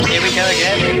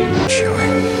again. Chewie,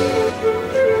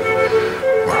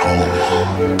 we're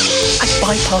home. I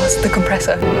bypassed the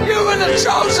compressor. You were the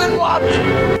chosen one.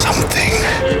 Something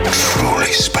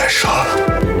truly special.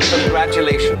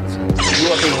 Congratulations. You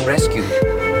are being rescued.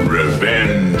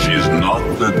 Revenge is not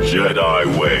the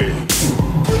Jedi way.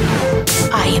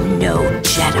 I am no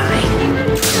Jedi.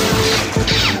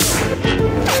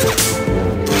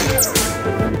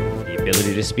 The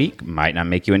ability to speak might not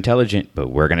make you intelligent, but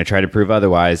we're going to try to prove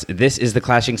otherwise. This is the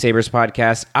Clashing Sabers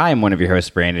podcast. I am one of your hosts,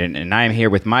 Brandon, and I am here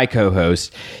with my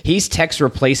co-host. He's Tech's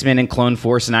replacement in Clone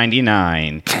Force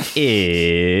 99.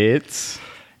 It's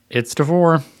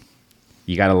DeVore.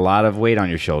 You got a lot of weight on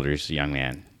your shoulders, young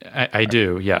man. I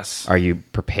do, yes. Are you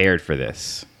prepared for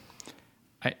this?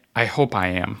 I hope I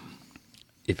am.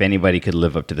 If anybody could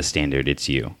live up to the standard, it's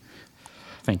you.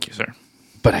 Thank you, sir.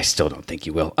 But I still don't think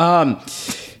you will.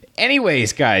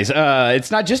 Anyways, guys,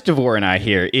 it's not just DeVore and I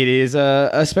here. It is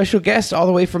a special guest all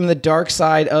the way from the dark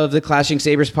side of the Clashing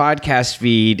Sabers podcast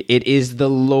feed. It is the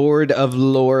Lord of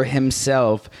Lore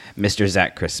himself, Mr.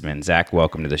 Zach Chrisman. Zach,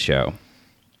 welcome to the show.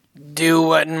 Do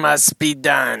what must be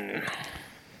done.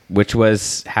 Which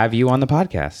was have you on the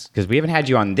podcast. Because we haven't had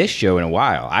you on this show in a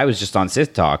while. I was just on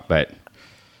Sith Talk, but...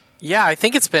 Yeah, I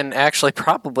think it's been actually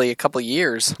probably a couple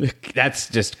years. That's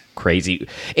just crazy.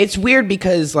 It's weird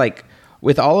because, like,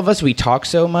 with all of us, we talk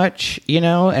so much, you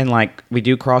know, and, like, we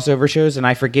do crossover shows, and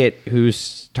I forget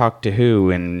who's talked to who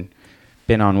and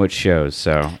been on which shows,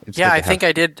 so... I think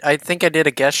I did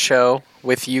a guest show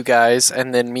with you guys,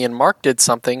 and then me and Mark did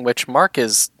something, which Mark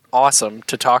is awesome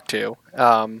to talk to.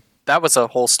 That was a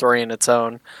whole story in its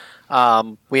own.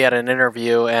 We had an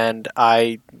interview, and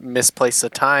I misplaced the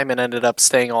time and ended up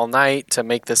staying all night to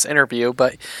make this interview.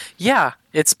 But yeah,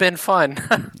 it's been fun.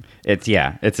 It's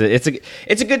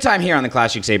a good time here on the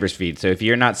Clashing Sabers feed. So if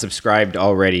you're not subscribed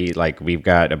already, like, we've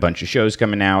got a bunch of shows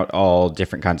coming out, all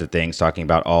different kinds of things, talking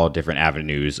about all different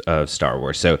avenues of Star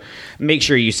Wars. So make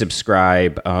sure you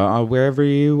subscribe wherever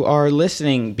you are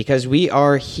listening, because we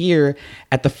are here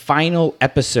at the final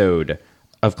episode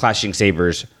of Clashing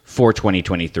Sabers for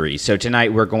 2023. So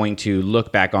tonight we're going to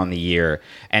look back on the year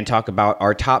and talk about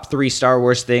our top 3 Star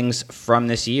Wars things from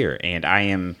this year. And I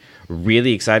am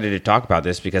really excited to talk about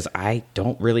this because I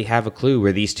don't really have a clue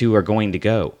where these two are going to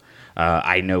go.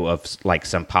 I know of, like,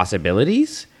 some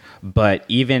possibilities, but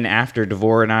even after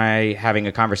DeVore and I having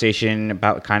a conversation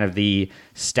about kind of the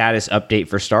status update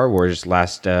for Star Wars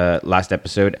last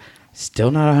episode,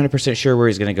 still not 100% sure where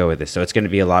he's going to go with this. So it's going to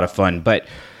be a lot of fun. But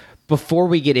before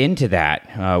we get into that,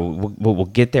 we'll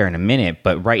get there in a minute,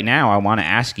 but right now I want to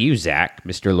ask you, Zach,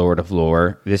 Mr. Lord of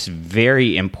Lore, this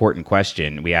very important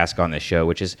question we ask on this show,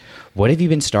 which is, what have you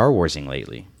been Star Warsing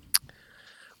lately?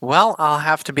 Well, I'll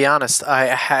have to be honest.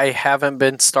 I haven't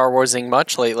been Star Warsing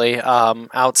much lately.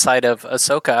 Outside of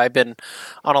Ahsoka, I've been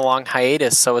on a long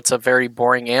hiatus, so it's a very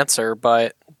boring answer,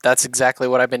 but that's exactly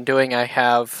what I've been doing. I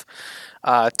have...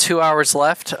 2 hours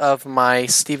left of my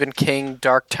Stephen King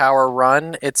Dark Tower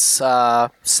run. It's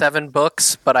 7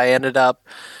 books, but I ended up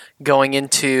going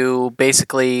into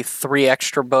basically 3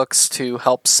 extra books to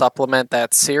help supplement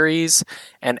that series.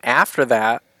 And after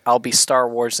that, I'll be Star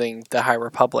Warsing the High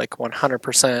Republic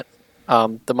 100%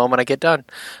 the moment I get done.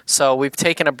 So we've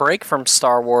taken a break from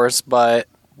Star Wars, but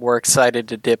we're excited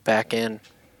to dip back in.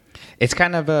 It's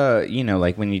kind of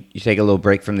like when you take a little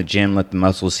break from the gym, let the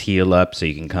muscles heal up so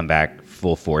you can come back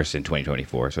full force in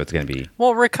 2024. So it's going to be...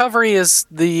 Well, recovery is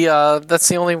that's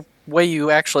the only way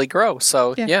you actually grow.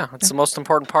 So yeah, it's the most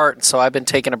important part. So I've been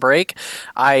taking a break.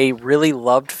 I really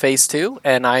loved Phase 2,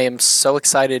 and I am so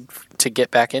excited to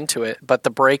get back into it. But the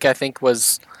break, I think,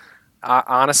 was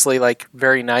honestly, like,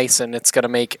 very nice, and it's going to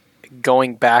make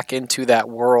going back into that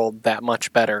world that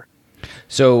much better.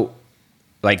 So...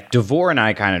 like, DeVore and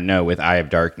I kind of know with Eye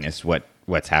of Darkness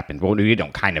what's happened. Well, we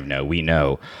don't kind of know. We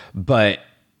know. But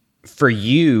for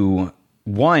you,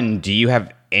 one,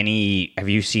 have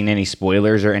you seen any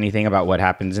spoilers or anything about what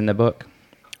happens in the book?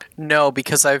 No,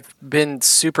 because I've been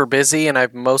super busy and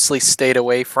I've mostly stayed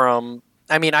away from...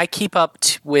 I mean, I keep up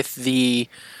with the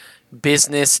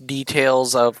business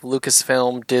details of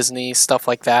Lucasfilm, Disney, stuff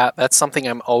like that. That's something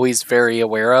I'm always very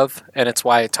aware of, and it's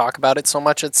why I talk about it so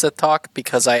much at Sith Talk,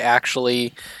 because I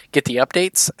actually get the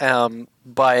updates.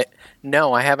 But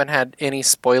no, I haven't had any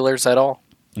spoilers at all.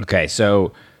 Okay,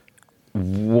 so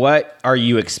what are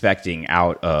you expecting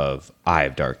out of Eye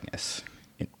of Darkness?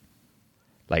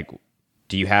 Like,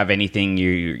 do you have anything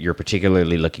you're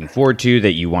particularly looking forward to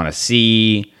that you want to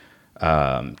see?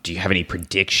 Do you have any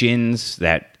predictions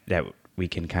that we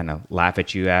can kind of laugh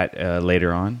at you at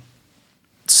later on?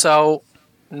 So,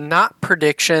 not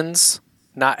predictions,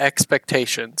 not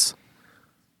expectations.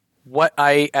 what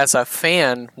I, as a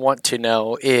fan, want to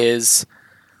know is,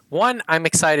 one, I'm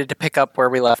excited to pick up where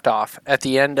we left off at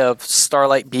the end of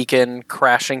Starlight Beacon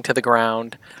crashing to the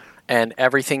ground and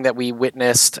everything that we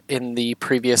witnessed in the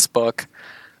previous book.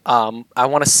 I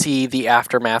want to see the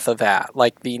aftermath of that,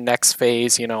 like the next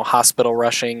phase, hospital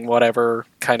rushing, whatever,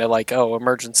 kind of like,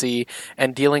 emergency,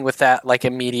 and dealing with that like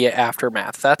immediate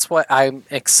aftermath. That's what I'm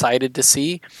excited to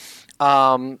see.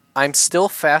 I'm still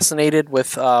fascinated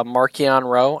with Marchion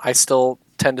Rowe. I still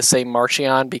tend to say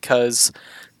Marchion because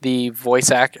the voice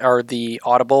act or the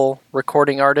Audible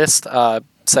recording artist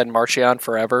said Marchion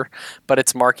forever, but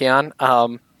it's Marchion.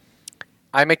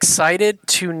 I'm excited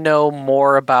to know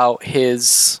more about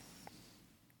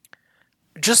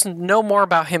know more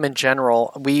about him in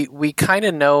general. We kind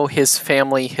of know his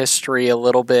family history a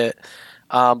little bit,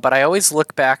 but I always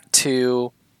look back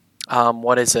to,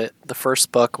 what is it? The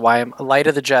first book, Light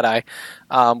of the Jedi,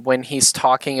 when he's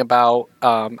talking about,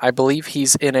 I believe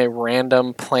he's in a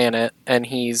random planet and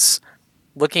he's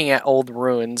looking at old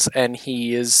ruins and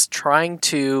he is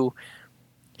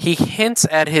he hints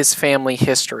at his family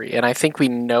history, and I think we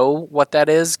know what that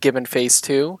is given Phase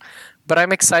 2, but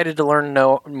I'm excited to learn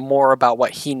more about what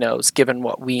he knows given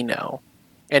what we know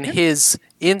and his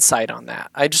insight on that.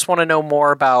 I just want to know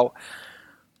more about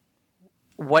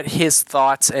what his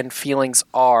thoughts and feelings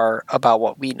are about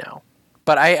what we know.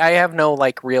 But I have no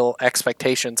real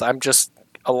expectations. I'm just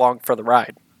along for the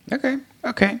ride. Okay.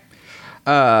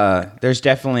 There's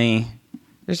definitely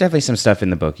some stuff in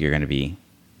the book you're going to be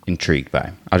intrigued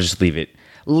by. I'll just leave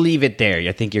it there.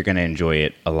 I think you're going to enjoy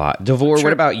it a lot. Devore,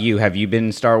 What about you? Have you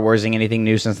been Star Warsing anything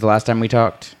new since the last time we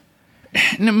talked?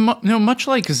 No, much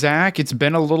like Zach, it's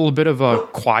been a little bit of a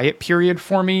quiet period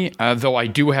for me, though I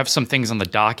do have some things on the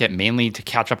docket, mainly to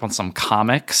catch up on some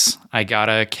comics. I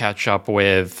gotta catch up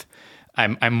with...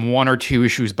 I'm 1 or 2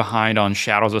 issues behind on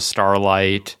Shadows of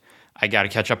Starlight. I gotta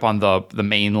catch up on the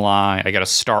main line. I gotta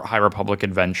start High Republic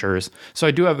Adventures. So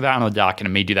I do have that on the docket, and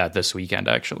I may do that this weekend,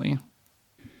 actually.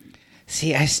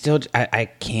 See, I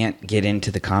can't get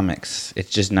into the comics.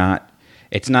 It's just not...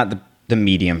 It's not the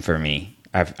medium for me.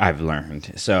 I've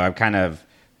learned. So I've kind of,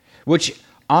 which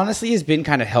honestly has been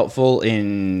kind of helpful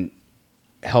in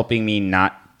helping me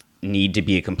not need to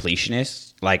be a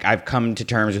completionist. Like I've come to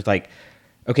terms with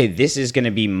okay, this is going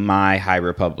to be my High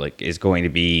Republic I'm going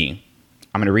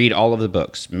to read all of the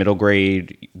books, middle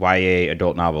grade, YA,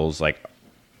 adult novels,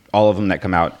 all of them that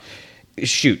come out.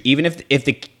 Shoot, even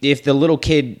if the little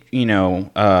kid,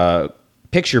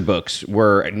 picture books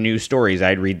were new stories,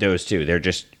 I'd read those too. They're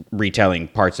just retelling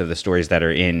parts of the stories that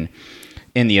are in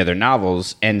the other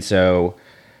novels. And so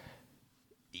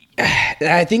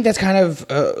I think that's kind of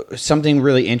something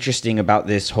really interesting about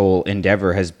this whole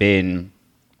endeavor has been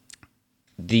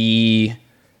the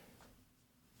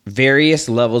various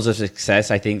levels of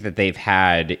success I think that they've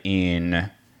had in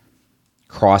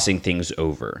crossing things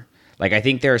over. I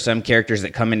think there are some characters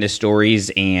that come into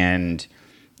stories and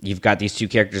you've got these 2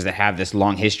 characters that have this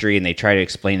long history and they try to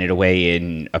explain it away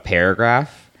in a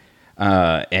paragraph.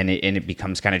 And it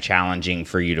becomes kind of challenging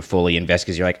for you to fully invest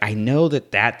because you're I know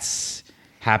that's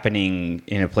happening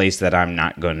in a place that I'm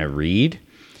not going to read.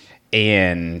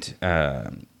 And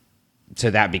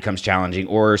so that becomes challenging.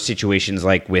 Or situations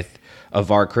like with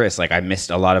Avar Kriss. I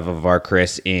missed a lot of Avar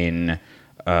Kriss in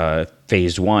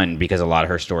Phase 1 because a lot of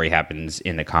her story happens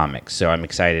in the comics. So I'm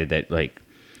excited that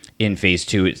in Phase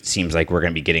 2, it seems like we're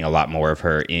going to be getting a lot more of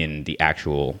her in the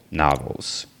actual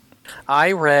novels.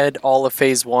 I read all of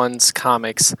Phase 1's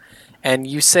comics, and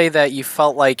you say that you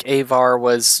felt like Avar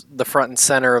was the front and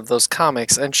center of those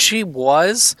comics, and she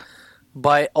was,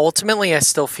 but ultimately I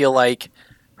still feel like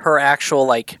her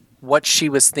actual, what she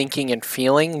was thinking and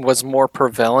feeling was more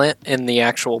prevalent in the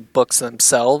actual books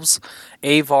themselves.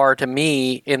 Avar, to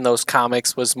me, in those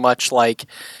comics was much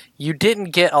you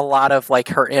didn't get a lot of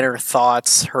her inner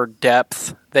thoughts, her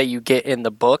depth that you get in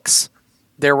the books.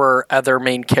 There were other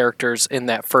main characters in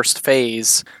that first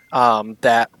phase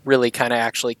that really kind of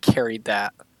actually carried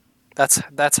that.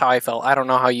 That's how I felt. I don't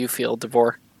know how you feel,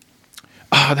 Devore.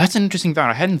 That's an interesting thought.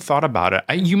 I hadn't thought about it.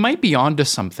 You might be onto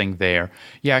something there.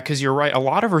 Yeah, because you're right. A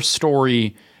lot of her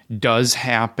story does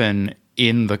happen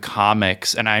in the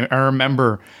comics. And I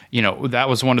remember, that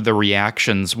was one of the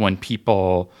reactions when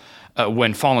people...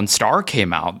 when Fallen Star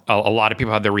came out, a lot of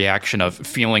people had the reaction of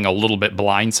feeling a little bit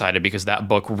blindsided because that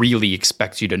book really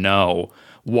expects you to know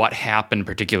what happened,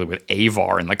 particularly with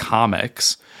Avar in the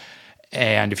comics.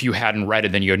 And if you hadn't read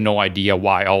it, then you had no idea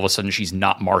why all of a sudden she's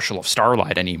not Marshal of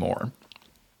Starlight anymore.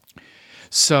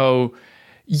 So,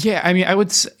 yeah, I mean,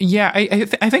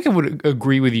 I think I would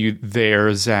agree with you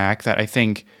there, Zach, that I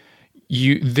think,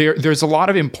 there's a lot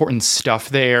of important stuff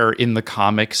there in the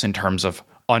comics in terms of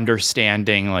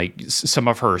understanding like some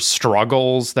of her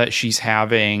struggles that she's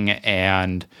having,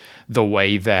 and the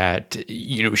way that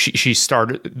she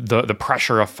started the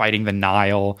pressure of fighting the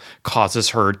Nile causes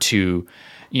her to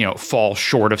fall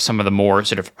short of some of the more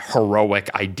sort of heroic,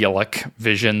 idyllic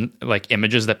vision, like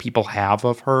images that people have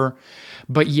of her.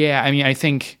 But yeah, I mean, I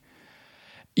think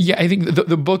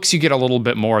the books, you get a little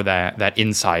bit more of that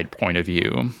inside point of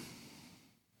view.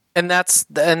 And that's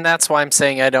why I'm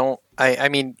saying I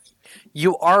mean,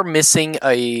 you are missing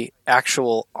a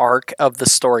actual arc of the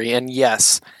story. And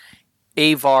yes,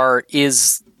 Avar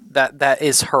is that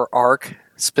is her arc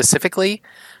specifically,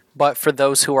 but for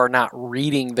those who are not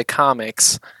reading the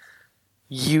comics,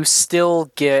 you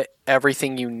still get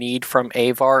everything you need from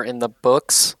Avar in the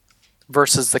books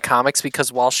versus the comics,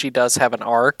 because while she does have an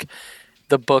arc,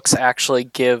 the books actually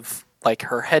give like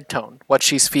her head tone, what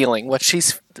she's feeling, what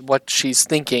she's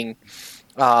thinking,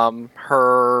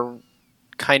 her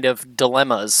kind of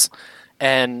dilemmas.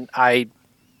 And I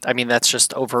mean, that's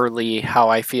just overly how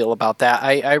I feel about that.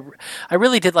 I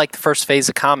really did like the first phase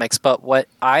of comics, but what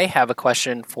I have a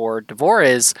question for Devor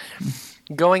is,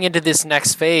 going into this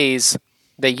next phase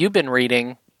that you've been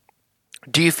reading,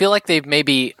 do you feel like they've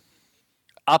maybe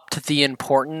upped the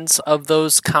importance of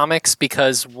those comics?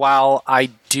 Because while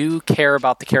I do care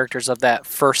about the characters of that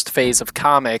first phase of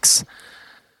comics,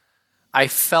 I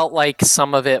felt like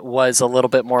some of it was a little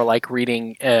bit more like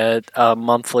reading a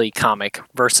monthly comic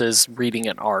versus reading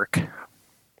an arc.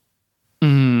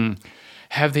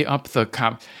 Have they upped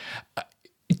the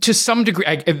to some degree?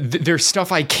 There's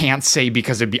stuff I can't say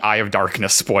because it'd be Eye of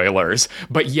Darkness spoilers.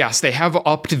 But yes, they have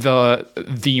upped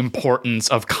the importance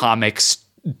of comics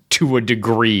to a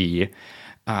degree.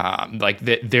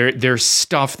 There's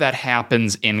stuff that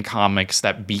happens in comics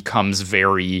that becomes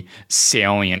very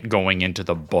salient going into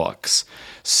the books.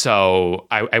 So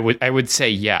I would say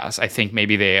yes. I think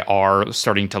maybe they are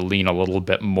starting to lean a little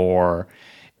bit more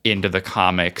into the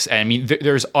comics. And I mean,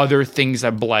 there's other things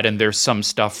that bled, and there's some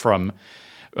stuff from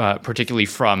particularly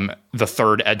from the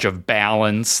Third Edge of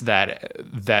Balance that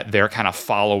they're kind of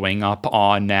following up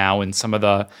on now in some of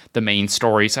the main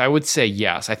stories. I would say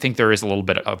yes. I think there is a little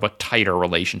bit of a tighter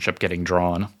relationship getting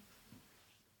drawn.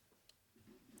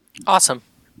 Awesome.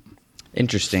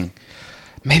 Interesting.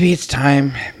 Maybe it's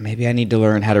time. Maybe I need to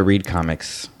learn how to read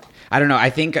comics. I don't know. I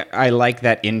think I like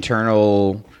that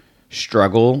internal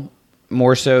struggle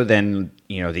more so than,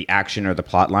 the action or the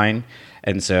plot line.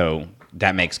 And so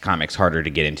that makes comics harder to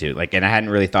get into. Like, and I hadn't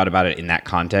really thought about it in that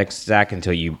context, Zach,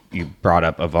 until you brought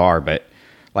up Avar. But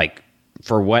like,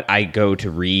 for what I go to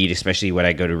read, especially what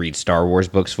I go to read Star Wars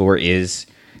books for, is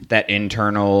that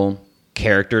internal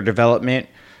character development.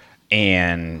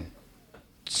 And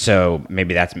so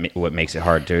maybe that's what makes it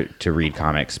hard to read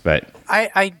comics. But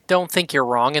I don't think you're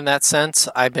wrong in that sense.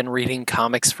 I've been reading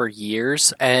comics for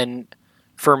years, and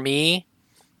for me,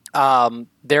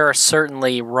 there are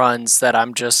certainly runs that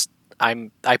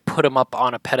I put them up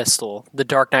on a pedestal. The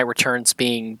Dark Knight Returns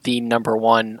being the number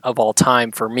one of all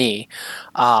time for me.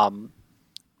 I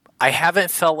haven't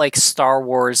felt like Star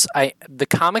Wars. The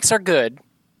comics are good.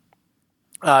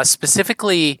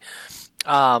 Specifically,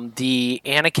 the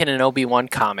Anakin and Obi-Wan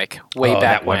comic way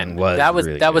back when.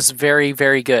 That was very,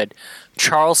 very good.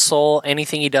 Charles Soule,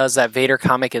 anything he does, that Vader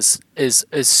comic is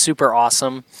super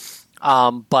awesome.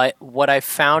 But what I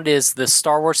found is the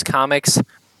Star Wars comics,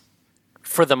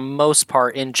 for the most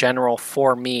part, in general,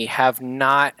 for me, have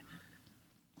not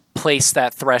placed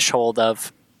that threshold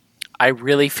of, I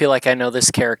really feel like I know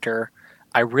this character.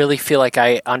 I really feel like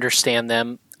I understand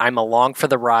them. I'm along for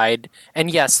the ride. And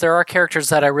yes, there are characters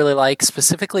that I really like,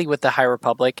 specifically with the High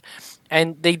Republic,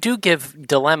 and they do give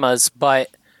dilemmas,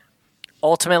 but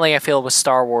ultimately I feel with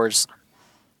Star Wars,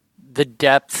 the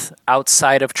depth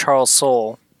outside of Charles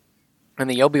Soule and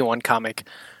the Obi-Wan comic,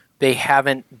 they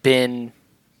haven't been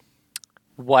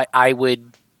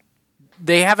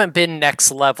they haven't been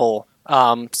next level.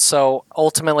 So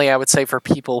ultimately, I would say for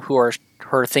people who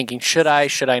are thinking, should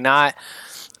I not?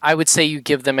 I would say you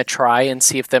give them a try and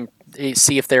see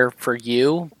if they're for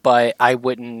you. But I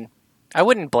wouldn't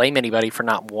blame anybody for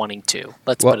not wanting to.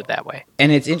 Let's put it that way.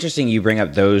 And it's interesting you bring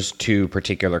up those two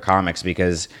particular comics,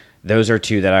 because those are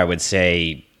two that I would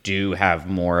say do have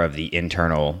more of the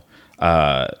internal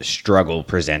struggle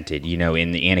presented.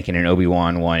 In the Anakin and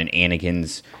Obi-Wan one,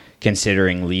 Anakin's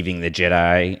considering leaving the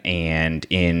Jedi, and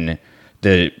in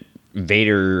the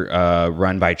Vader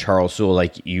run by Charles Soule,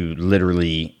 like, you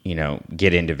literally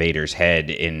get into Vader's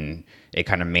head, and it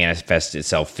kind of manifests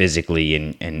itself physically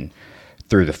and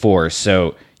through the Force,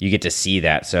 so you get to see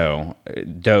that. So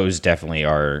those definitely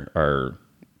are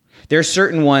there's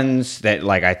certain ones that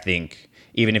like I think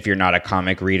even if you're not a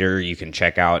comic reader, you can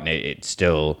check out and it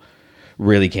still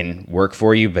really can work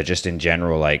for you. But just in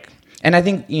general, like, and I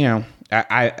think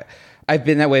I've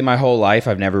been that way my whole life.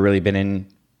 I've never really been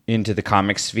into the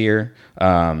comic sphere.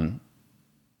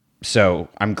 So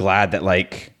I'm glad that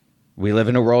like we live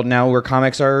in a world now where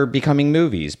comics are becoming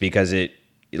movies because it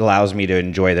allows me to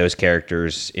enjoy those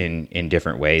characters in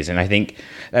different ways. And I think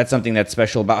that's something that's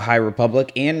special about High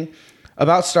Republic and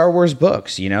about Star Wars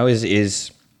books,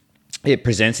 is it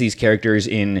presents these characters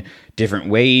in different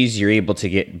ways. You're able to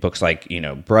get books like,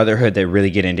 Brotherhood that really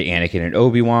get into Anakin and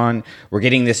Obi-Wan. We're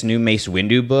getting this new Mace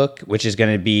Windu book, which is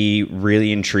going to be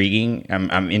really intriguing.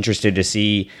 I'm interested to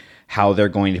see how they're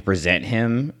going to present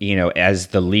him, as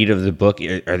the lead of the book.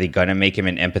 Are they going to make him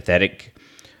an empathetic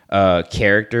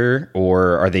character,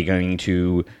 or are they going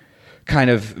to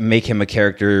kind of make him a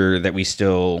character that we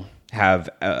still have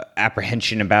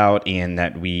apprehension about and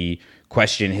that we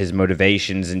question his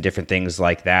motivations and different things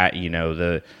like that?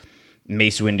 The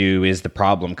Mace Windu is the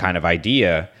problem kind of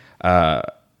idea.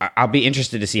 I'll be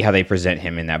interested to see how they present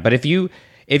him in that. But if you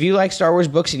like Star Wars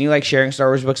books and you like sharing Star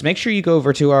Wars books, make sure you go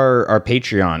over to our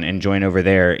Patreon and join over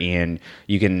there, and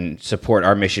you can support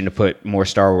our mission to put more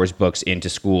Star Wars books into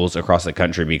schools across the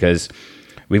country, because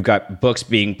we've got books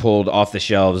being pulled off the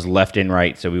shelves left and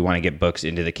right. So we want to get books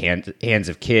into the hands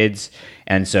of kids.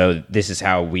 And so this is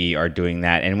how we are doing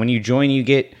that. And when you join, you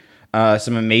get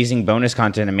some amazing bonus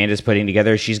content Amanda's putting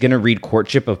together. She's going to read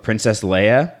Courtship of Princess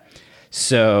Leia.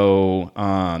 So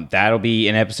that'll be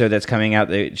an episode that's coming out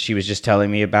that she was just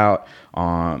telling me about.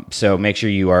 So make sure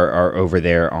you are over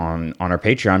there on our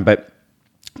Patreon. But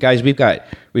guys, we've got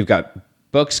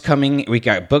books coming. We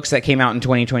got books that came out in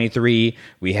 2023.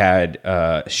 We had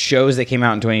shows that came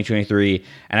out in 2023.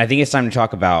 And I think it's time to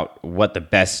talk about what the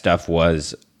best stuff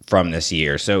was from this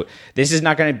year. So this is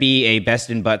not going to be a best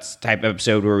and butts type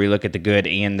episode where we look at the good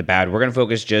and the bad. We're going to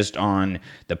focus just on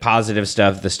the positive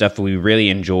stuff, the stuff we really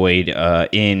enjoyed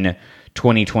in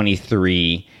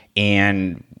 2023,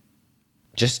 and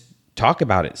just talk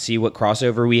about it. See what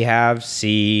crossover we have.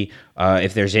 See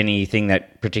if there's anything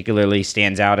that particularly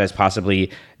stands out as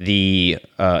possibly the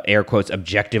air quotes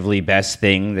objectively best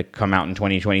thing that come out in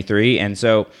 2023. And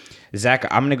so, Zach,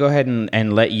 I'm going to go ahead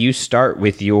and let you start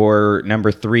with your number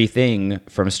 3 thing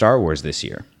from Star Wars this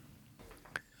year.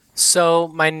 So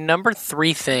my number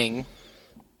 3 thing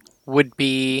would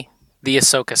be the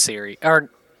Ahsoka series.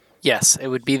 Yes, it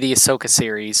would be the Ahsoka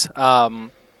series.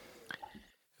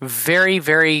 Very,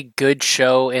 very good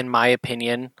show in my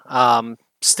opinion.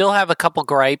 Still have a couple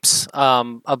gripes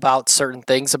about certain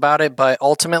things about it, but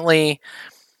ultimately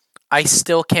I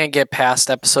still can't get past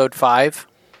episode 5.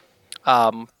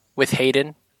 With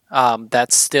Hayden.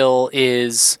 That still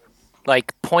is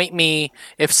like, point me,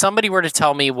 if somebody were to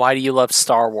tell me, why do you love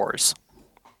Star Wars?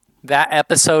 That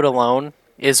episode alone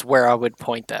is where I would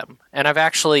point them. And I've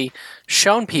actually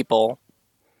shown people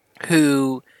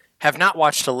who have not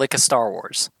watched a lick of Star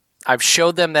Wars. I've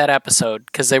showed them that episode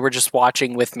because they were just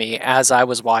watching with me as I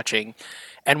was watching.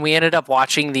 And we ended up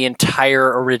watching the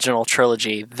entire original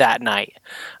trilogy that night.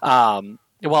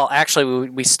 Well, actually,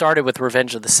 we started with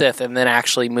Revenge of the Sith and then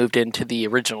actually moved into the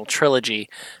original trilogy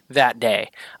that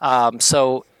day.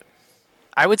 So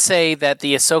I would say that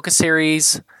the Ahsoka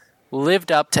series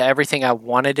lived up to everything I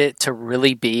wanted it to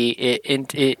really be.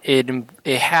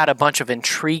 It had a bunch of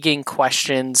intriguing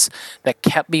questions that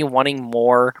kept me wanting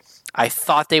more. I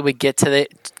thought they would get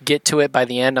to it by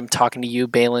the end. I'm talking to you,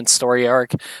 Balin's story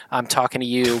arc. I'm talking to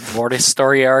you, Mortis'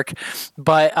 story arc.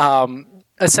 But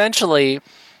essentially,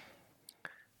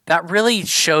 that really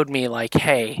showed me like,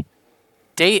 hey,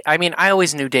 I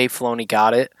always knew Dave Filoni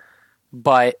got it,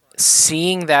 but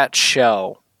seeing that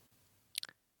show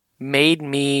made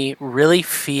me really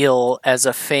feel, as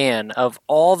a fan of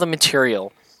all the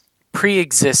material,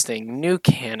 pre-existing, new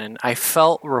canon, I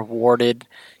felt rewarded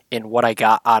in what I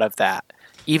got out of that.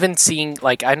 Even seeing,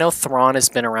 like, I know Thrawn has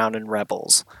been around in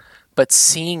Rebels, but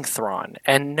seeing Thrawn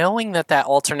and knowing that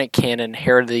alternate canon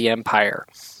inherited the Empire,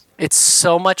 it's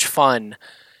so much fun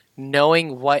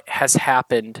knowing what has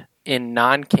happened in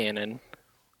non-canon,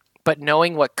 but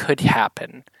knowing what could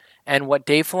happen. And what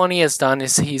Dave Filoni has done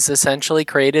is he's essentially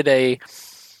created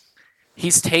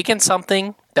he's taken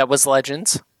something that was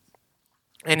Legends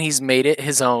and he's made it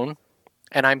his own.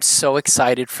 And I'm so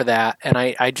excited for that. And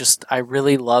I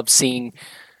really love seeing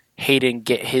Hayden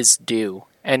get his due.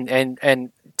 And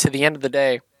to the end of the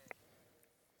day,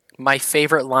 my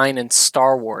favorite line in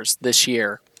Star Wars this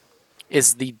year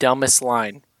is the dumbest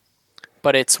line.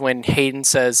 But it's when Hayden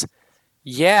says,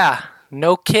 "Yeah,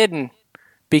 no kidding,"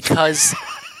 because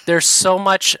there's so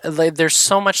much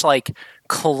like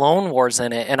Clone Wars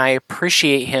in it, and I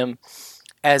appreciate him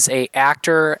as a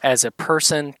actor, as a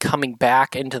person coming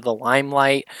back into the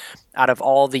limelight out of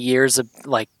all the years of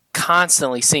like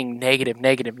constantly seeing negative,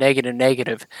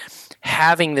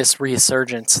 having this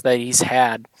resurgence that he's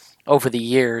had over the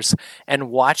years and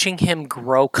watching him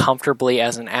grow comfortably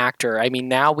as an actor. I mean,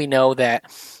 now we know that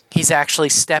he's actually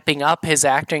stepping up his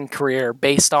acting career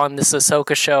based on this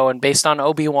Ahsoka show and based on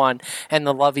Obi-Wan and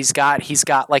the love he's got. He's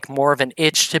got like more of an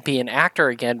itch to be an actor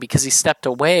again because he stepped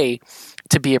away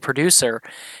to be a producer.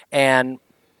 And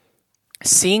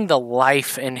seeing the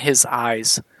life in his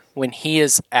eyes when he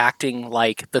is acting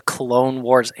like the Clone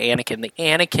Wars Anakin, the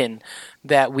Anakin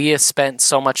that we have spent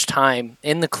so much time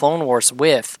in the Clone Wars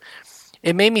with,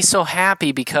 it made me so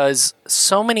happy because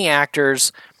so many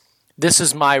actors, this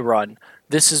is my run,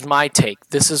 this is my take,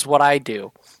 this is what I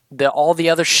do. All the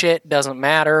other shit doesn't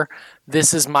matter.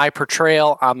 This is my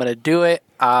portrayal. I'm going to do it.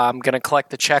 I'm going to collect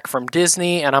the check from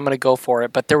Disney and I'm going to go for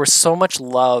it. But there was so much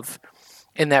love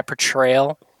in that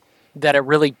portrayal that it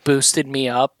really boosted me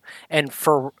up. And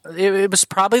it was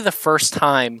probably the first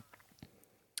time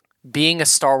being a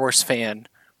Star Wars fan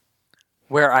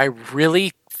where I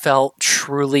really felt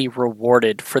truly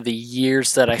rewarded for the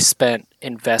years that I spent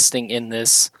investing in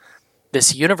this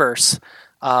universe.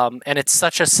 And it's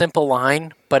such a simple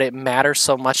line, but it matters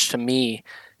so much to me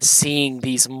seeing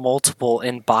these multiple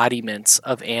embodiments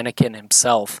of Anakin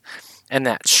himself and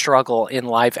that struggle in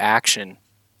live action.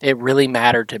 It really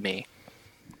mattered to me.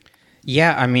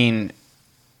 Yeah, I mean,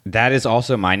 that is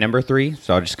also my number 3,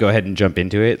 so I'll just go ahead and jump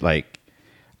into it. Like,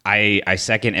 I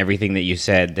second everything that you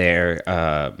said there.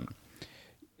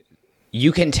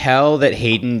 You can tell that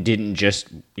Hayden didn't just,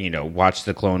 watch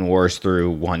the Clone Wars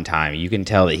through one time. You can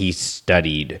tell that he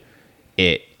studied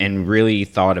it and really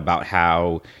thought about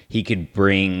how he could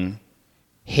bring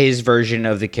his version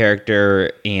of the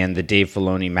character and the Dave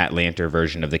Filoni, Matt Lanter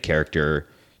version of the character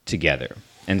together.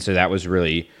 And so that was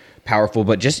really powerful.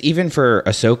 But just even for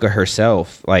Ahsoka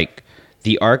herself, like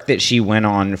the arc that she went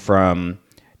on from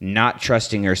not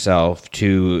trusting herself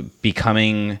to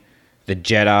becoming the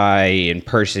Jedi in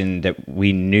person that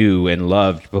we knew and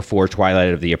loved before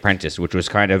Twilight of the Apprentice, which was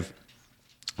kind of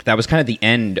the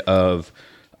end of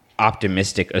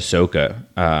optimistic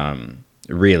Ahsoka,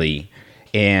 really.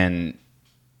 And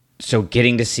so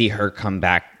getting to see her come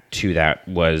back to that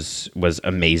was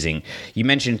amazing. You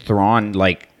mentioned Thrawn,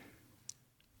 like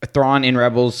Thrawn in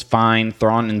Rebels, fine.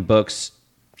 Thrawn in books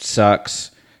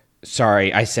sucks.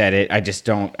 Sorry, I said it.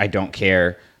 I don't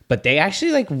care. But they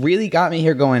actually like really got me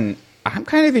here going, I'm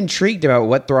kind of intrigued about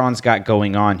what Thrawn's got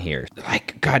going on here.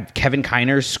 Like, God, Kevin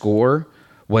Kiner's score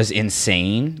was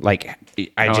insane. Like,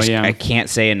 I can't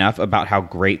say enough about how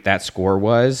great that score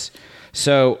was.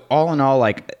 So, all in all,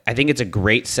 like, I think it's a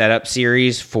great setup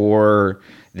series for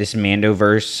this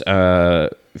Mandoverse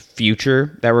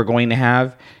future that we're going to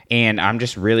have. And I'm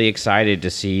just really excited to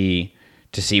see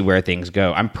where things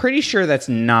go. I'm pretty sure that's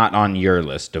not on your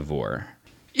list, Devore.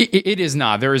 It is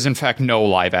not. There is, in fact, no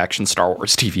live-action Star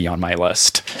Wars TV on my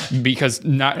list because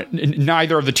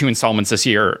neither of the 2 installments this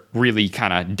year really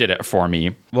kind of did it for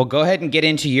me. Well, go ahead and get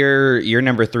into your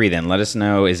number 3 then. Let us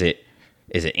know. Is it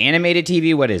animated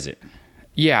TV? What is it?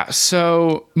 Yeah.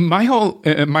 So my whole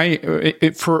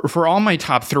for all my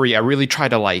top 3, I really try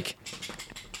to like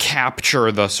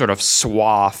capture the sort of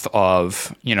swath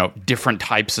of, different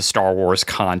types of Star Wars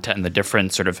content and the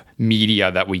different sort of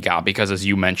media that we got. Because as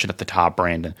you mentioned at the top,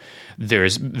 Brandon,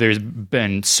 there's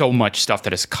been so much stuff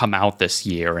that has come out this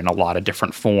year in a lot of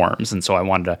different forms. And so I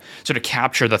wanted to sort of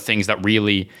capture the things that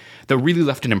really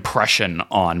left an impression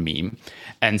on me.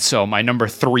 And so my number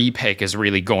 3 pick is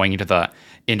really going into that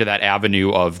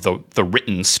avenue of the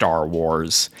written Star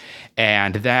Wars.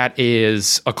 And that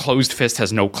is A Closed Fist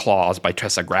Has No Claws by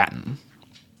Tessa Gratton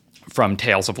from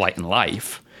Tales of Light and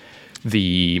Life,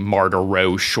 the Marta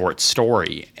Rose short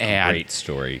story. And great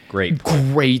story.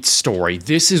 Great story.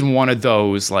 This is one of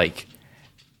those, like,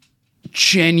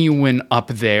 genuine up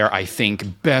there, I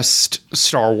think, best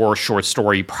Star Wars short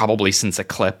story probably since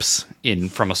Eclipse,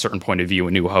 from a certain point of view,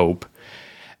 A New Hope.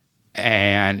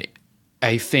 And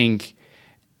I think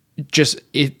just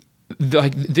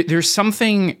there's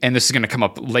something, and this is going to come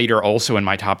up later also in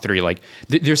my top 3, like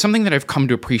there's something that I've come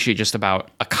to appreciate just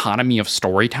about economy of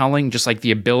storytelling, just like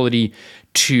the ability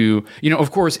to,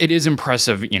 of course it is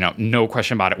impressive, no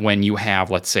question about it, when you have,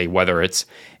 let's say, whether it's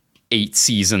 8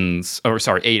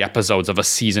 episodes of a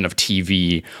season of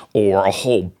TV or a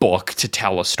whole book to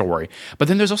tell a story. But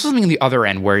then there's also something on the other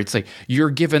end where it's like you're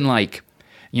given like,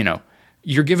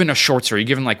 you're given a short story, you're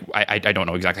given like, I don't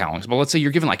know exactly how long, but let's say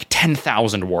you're given like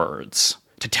 10,000 words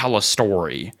to tell a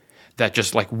story that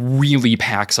just like really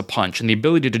packs a punch. And the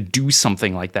ability to do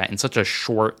something like that in such a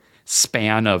short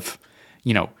span of,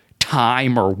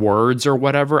 time or words or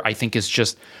whatever, I think is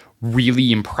just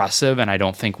really impressive. And I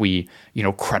don't think we,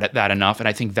 credit that enough. And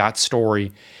I think that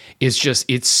story is just,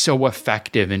 it's so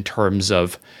effective in terms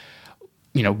of,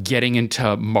 getting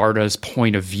into Marta's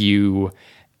point of view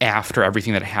after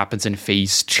everything that happens in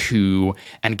phase 2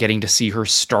 and getting to see her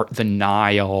start the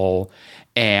Nile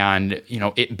and,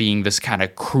 it being this kind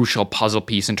of crucial puzzle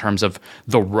piece in terms of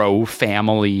the Rowe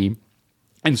family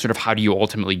and sort of how do you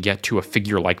ultimately get to a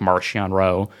figure like Marcion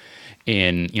Rowe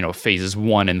in, phases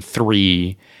 1 and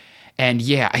 3. And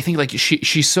yeah, I think like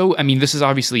she's so, I mean, this is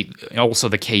obviously also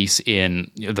the case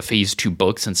in the phase 2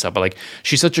 books and stuff, but like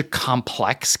she's such a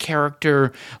complex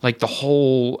character, like the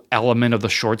whole element of the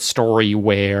short story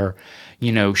where,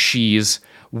 she's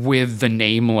with the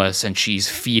Nameless and she's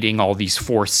feeding all these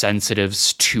Force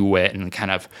sensitives to it and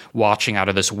kind of watching out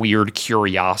of this weird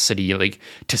curiosity, like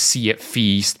to see it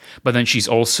feast. But then she's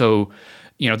also,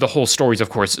 the whole story is, of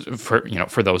course,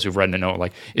 for those who've read and know,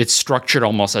 like it's structured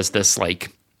almost as this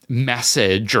like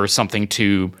message or something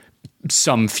to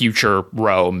some future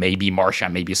Rowe, maybe Marcia,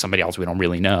 maybe somebody else, we don't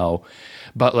really know.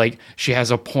 But like she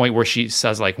has a point where she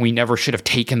says like, we never should have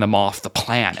taken them off the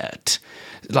planet.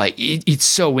 Like it's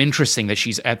so interesting that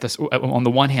she's at this, on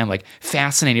the one hand, like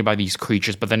fascinated by these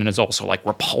creatures, but then is also like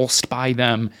repulsed by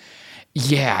them.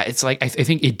 Yeah, it's like, I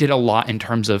think it did a lot in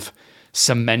terms of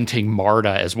cementing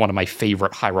Marta as one of my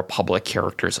favorite High Republic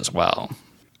characters as well.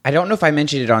 I don't know if I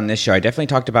mentioned it on this show. I definitely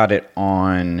talked about it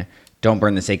on Don't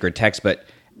Burn the Sacred Text, but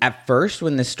at first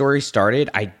when this story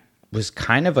started, I was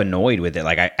kind of annoyed with it.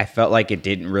 Like I felt like it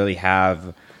didn't really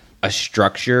have a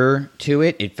structure to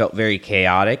it. It felt very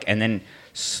chaotic. And then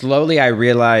slowly I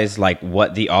realized like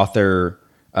what the author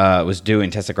was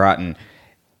doing, Tessa Groton.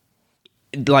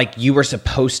 Like you were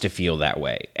supposed to feel that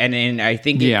way. And I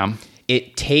think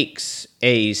it takes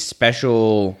a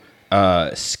special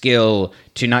skill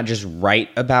to not just write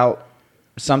about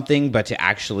something, but to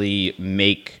actually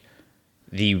make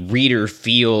the reader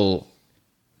feel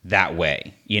that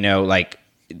way. Like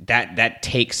that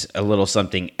takes a little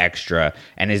something extra,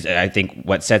 and is, I think,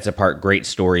 what sets apart great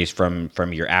stories from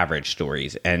your average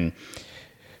stories. And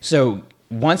so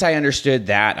once I understood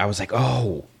that, I was like,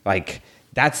 oh, like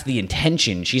that's the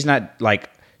intention. She's not like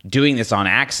doing this on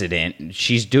accident.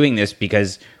 She's doing this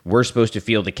because we're supposed to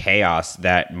feel the chaos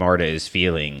that Marta is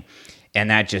feeling. And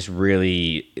that just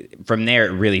really, from there,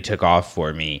 it really took off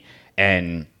for me.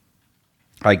 And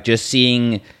like just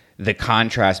seeing the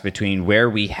contrast between where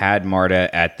we had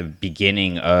Marta at the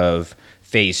beginning of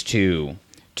phase 2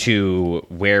 to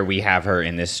where we have her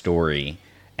in this story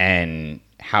and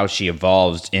how she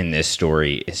evolves in this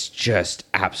story is just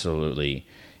absolutely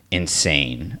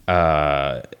insane.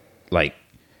 Her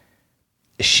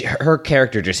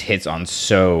character just hits on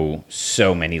so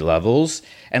many levels,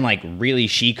 and like really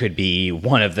she could be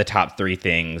one of the top 3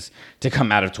 things to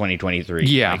come out of 2023.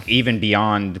 Yeah. Like, even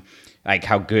beyond like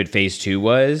how good phase 2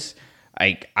 was.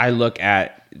 Like I look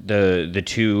at the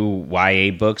 2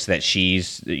 YA books that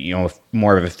she's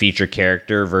more of a feature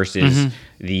character versus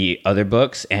the other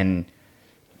books, and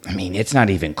I mean it's not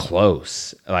even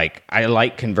close. Like I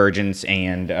like Convergence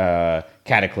and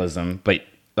Cataclysm, but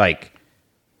like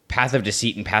Path of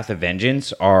Deceit and Path of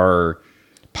Vengeance are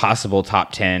possible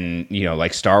top 10,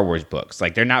 like Star Wars books.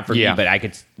 Like they're not for me, but I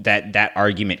could that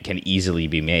argument can easily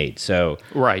be made. So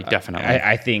right, definitely.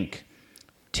 I think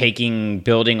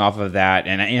building off of that,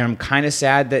 and I'm kind of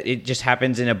sad that it just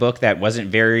happens in a book that wasn't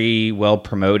very well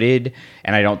promoted,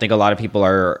 and I don't think a lot of people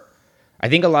are. I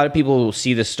think a lot of people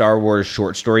see the Star Wars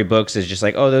short story books as just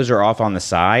like, oh, those are off on the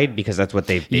side because that's what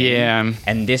they've been. Yeah.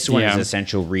 And this one is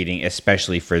essential reading,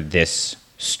 especially for this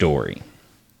story.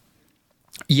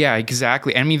 Yeah,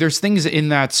 exactly. I mean, there's things in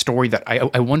that story that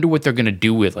I wonder what they're going to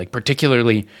do with. Like,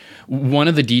 particularly, one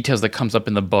of the details that comes up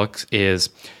in the books is,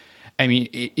 I mean,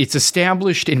 it's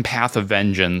established in Path of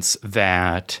Vengeance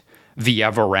that the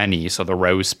Evereni, so the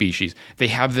rose species, they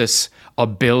have this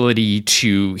ability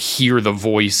to hear the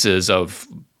voices of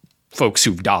folks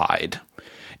who've died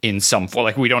in some form.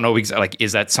 Like, we don't know exactly, like,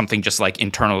 is that something just like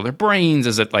internal to their brains?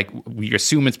 Is it like, we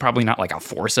assume it's probably not like a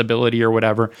force ability or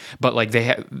whatever, but like they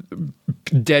have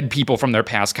dead people from their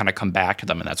past kind of come back to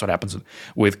them. And that's what happens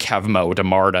with Kevmo to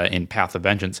Marta in Path of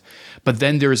Vengeance. But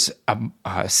then there's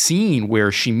a scene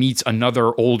where she meets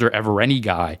another older Evereni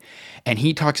guy, and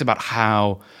he talks about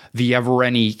how the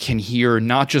Evereni can hear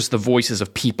not just the voices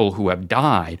of people who have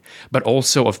died, but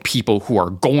also of people who are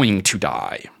going to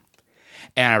die.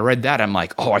 And I read that. I'm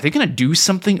like, oh, are they going to do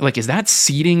something? Like, is that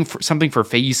seeding for something for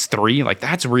phase 3? Like,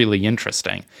 that's really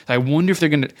interesting. I wonder if they're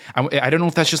going to, I don't know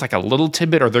if that's just like a little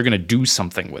tidbit or they're going to do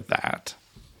something with that.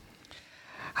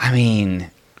 I mean,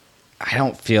 I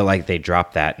don't feel like they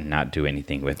drop that and not do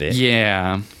anything with it.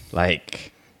 Yeah.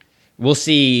 Like, we'll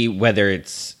see whether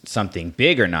it's something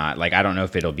big or not. Like, I don't know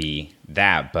if it'll be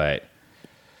that, but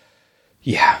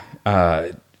yeah.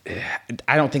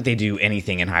 I don't think they do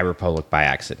anything in High Republic by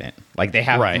accident. Like, they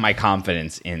have my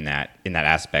confidence in that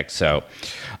aspect. So,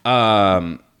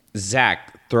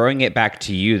 Zach, throwing it back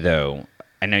to you though.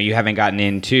 I know you haven't gotten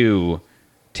into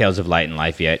Tales of Light and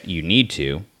Life yet. You need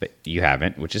to, but you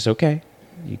haven't, which is okay.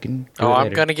 You can.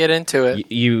 I'm gonna get into it.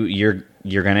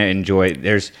 You're gonna enjoy.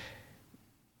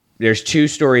 There's 2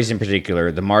 stories in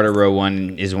particular. The Martyr Row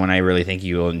one is one I really think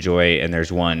you'll enjoy, and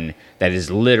there's one that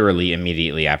is literally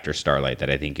immediately after Starlight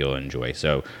that I think you'll enjoy.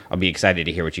 So I'll be excited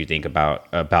to hear what you think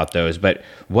about those. But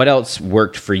what else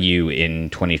worked for you in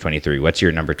 2023? What's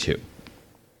your number 2?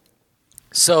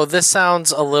 So this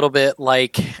sounds a little bit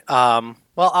like,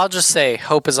 I'll just say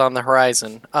hope is on the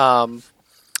horizon.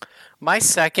 My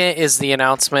second is the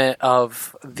announcement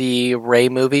of the Rey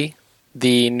movie,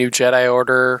 the New Jedi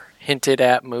Order hinted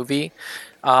at movie.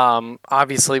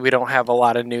 Obviously, we don't have a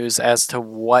lot of news as to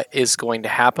what is going to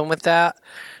happen with that.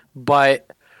 But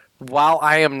while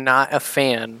I am not a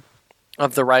fan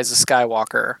of The Rise of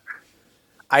Skywalker,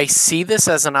 I see this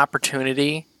as an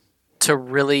opportunity to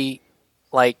really,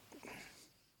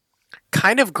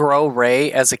 kind of grow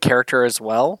Rey as a character as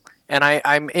well. And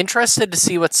I'm interested to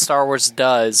see what Star Wars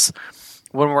does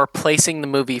when we're placing the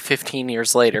movie 15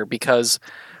 years later, because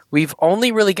we've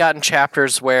only really gotten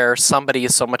chapters where somebody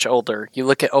is so much older. You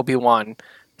look at Obi-Wan,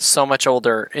 so much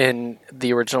older in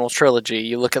the original trilogy.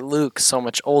 You look at Luke, so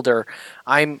much older.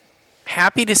 I'm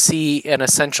happy to see an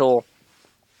essential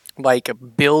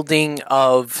building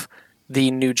of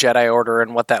the New Jedi Order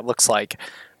and what that looks like.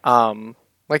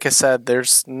 Like I said,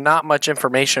 there's not much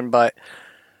information, but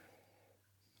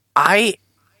I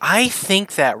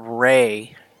think that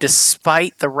Rey,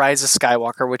 despite The Rise of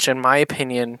Skywalker, which in my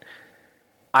opinion,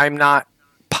 I'm not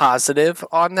positive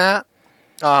on that,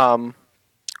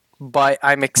 but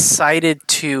I'm excited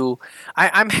to.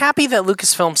 I'm happy that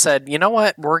Lucasfilm said, you know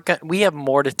what, we have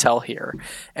more to tell here,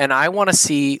 and I want to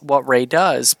see what Rey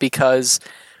does, because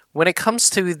when it comes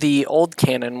to the old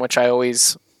canon, which I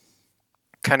always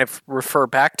kind of refer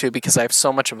back to because I have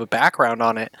so much of a background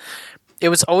on it, it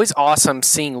was always awesome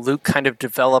seeing Luke kind of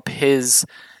develop his,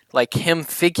 him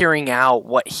figuring out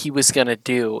what he was going to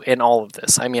do in all of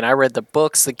this. I mean, I read the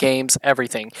books, the games,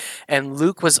 everything. And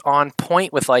Luke was on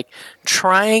point with,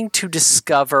 trying to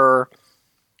discover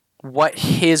what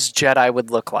his Jedi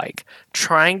would look like.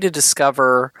 Trying to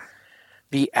discover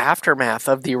the aftermath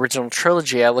of the original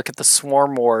trilogy. I look at the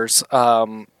Swarm Wars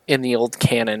in the old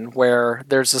canon, where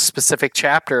there's a specific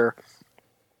chapter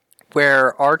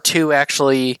where R2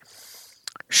 actually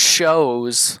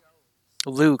shows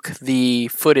Luke the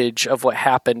footage of what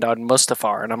happened on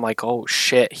Mustafar, and I'm like, oh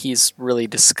shit, he's really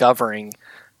discovering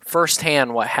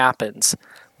firsthand what happens,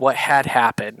 what had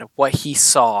happened, what he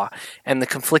saw, and the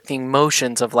conflicting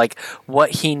motions of what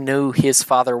he knew his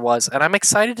father was. And I'm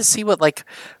excited to see what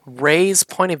Rey's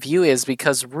point of view is,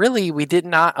 because really we did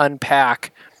not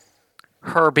unpack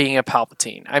her being a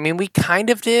Palpatine. I mean, we kind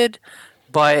of did,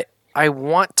 but I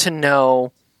want to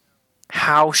know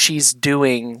how she's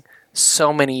doing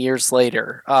so many years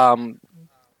later.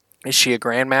 Is she a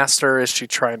grandmaster? Is she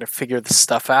trying to figure this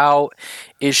stuff out?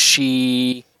 Is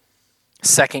she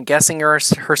second guessing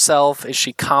herself? Is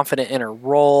she confident in her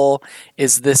role?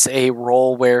 Is this a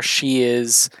role where she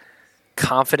is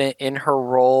confident in her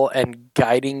role and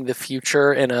guiding the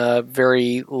future in a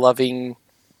very loving,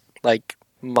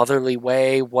 motherly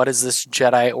way? What does this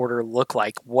Jedi Order look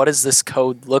like? What does this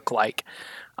code look like?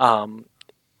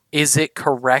 Is it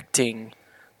correcting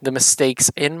the mistakes,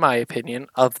 in my opinion,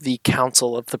 of the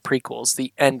Council of the prequels,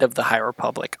 the end of the High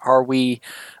Republic? Are we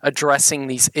addressing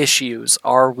these issues?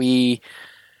 Are we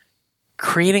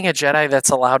creating a Jedi that's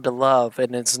allowed to love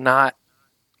and is not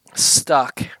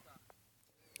stuck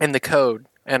in the code?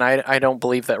 And I don't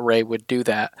believe that Rey would do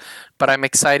that. But I'm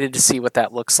excited to see what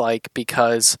that looks like,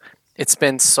 because it's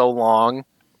been so long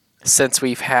since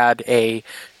we've had a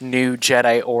new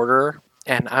Jedi Order,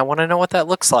 and I want to know what that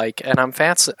looks like. And I'm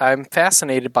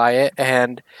fascinated by it.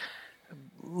 And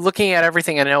looking at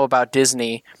everything I know about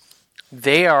Disney,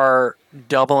 they are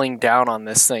doubling down on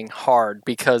this thing hard,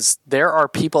 because there are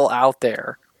people out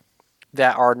there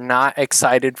that are not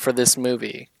excited for this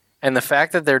movie. And the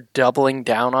fact that they're doubling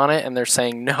down on it and they're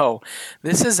saying, no,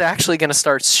 this is actually going to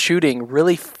start shooting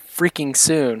really freaking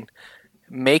soon,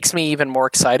 makes me even more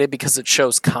excited because it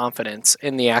shows confidence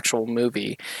in the actual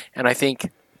movie. And I think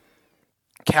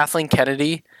Kathleen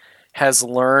Kennedy has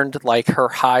learned like her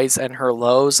highs and her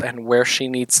lows and where she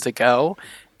needs to go.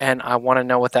 And I want to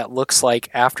know what that looks like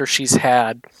after she's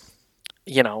had,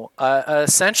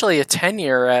 essentially a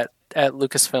tenure at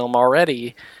Lucasfilm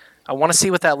already. I want to see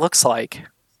what that looks like.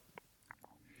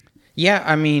 Yeah,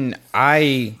 I mean,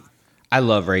 I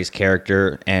love Rey's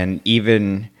character, and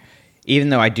even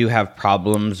though I do have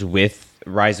problems with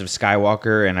Rise of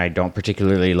Skywalker, and I don't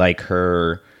particularly like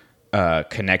her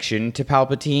connection to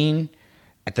Palpatine,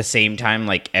 at the same time,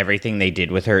 like everything they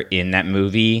did with her in that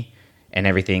movie and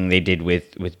everything they did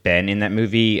with Ben in that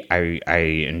movie, I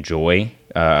enjoy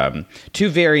to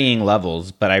varying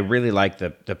levels, but I really like the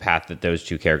path that those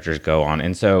two characters go on,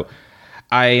 and so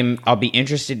I'll be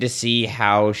interested to see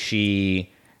how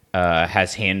she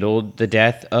has handled the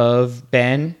death of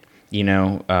Ben,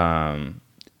 and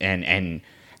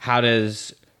how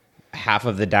does half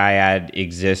of the dyad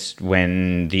exist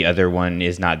when the other one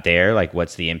is not there? Like,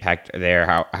 what's the impact there?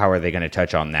 How are they going to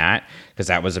touch on that? Because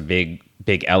that was a big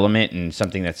element and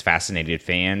something that's fascinated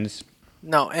fans.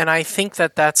 No, and I think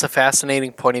that that's a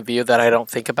fascinating point of view that I don't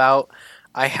think about.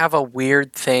 I have a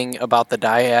weird thing about the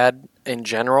dyad in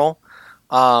general.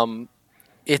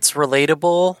 It's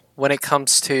relatable when it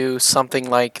comes to something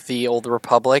like the Old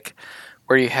Republic,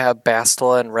 where you have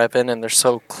Bastila and Revan, and they're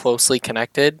so closely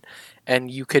connected,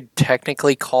 and you could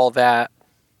technically call that,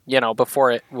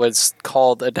 before it was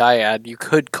called a dyad, you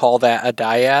could call that a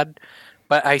dyad,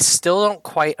 but I still don't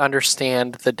quite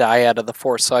understand the dyad of the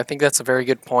Force, so I think that's a very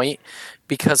good point,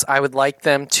 because I would like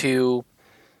them to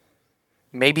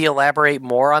maybe elaborate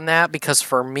more on that, because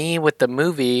for me with the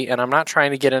movie, and I'm not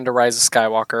trying to get into Rise of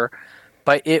Skywalker,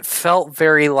 but it felt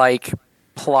very like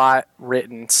plot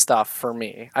written stuff for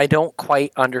me. I don't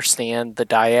quite understand the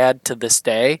dyad to this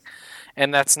day,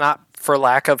 and that's not for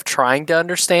lack of trying to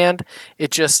understand.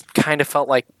 It just kind of felt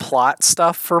like plot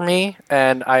stuff for me,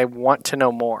 and I want to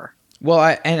know more. Well,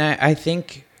 I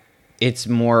think it's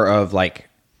more of like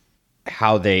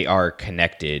how they are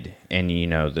connected and,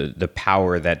 the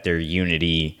power that their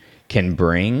unity can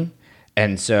bring.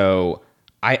 And so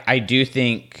I do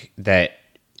think that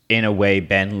in a way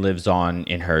Ben lives on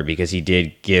in her because he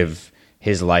did give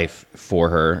his life for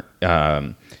her.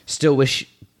 Still wish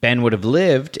Ben would have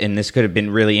lived, and this could have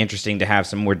been really interesting to have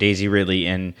some more Daisy Ridley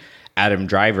and Adam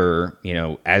Driver,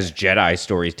 as Jedi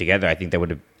stories together. I think that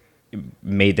would have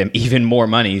made them even more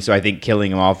money. So I think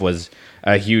killing him off was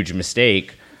a huge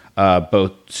mistake.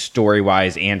 Both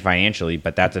story-wise and financially,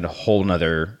 but that's a whole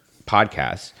nother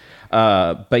podcast.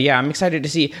 But yeah, I'm excited to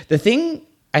see. The thing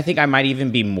I think I might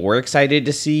even be more excited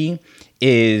to see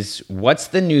is what's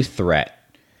the new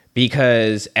threat?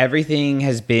 Because everything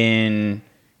has been,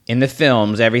 in the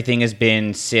films, everything has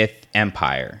been Sith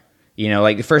Empire.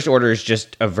 Like the First Order is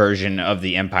just a version of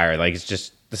the Empire. Like it's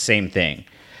just the same thing.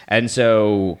 And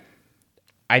so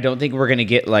I don't think we're going to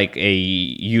get like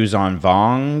a Yuzon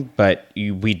Vong, but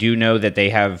we do know that they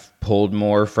have pulled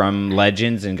more from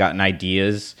Legends and gotten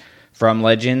ideas from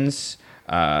Legends.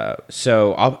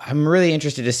 So I'm really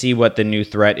interested to see what the new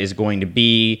threat is going to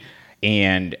be,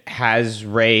 and has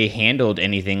Rey handled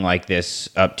anything like this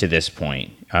up to this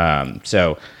point?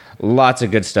 So lots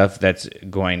of good stuff that's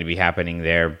going to be happening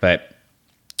there. But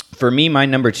for me, my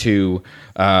number 2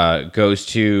 goes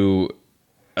to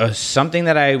something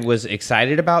that I was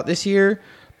excited about this year,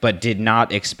 but did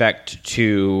not expect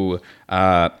to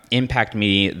impact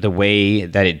me the way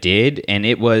that it did, and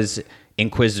it was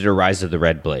Inquisitor: Rise of the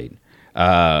Red Blade.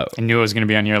 I knew it was going to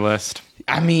be on your list.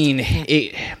 I mean,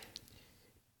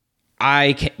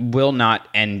 will not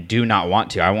and do not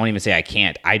want to. I won't even say I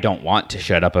can't. I don't want to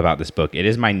shut up about this book. It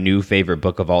is my new favorite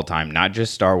book of all time, not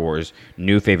just Star Wars,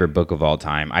 new favorite book of all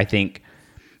time. I think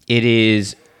it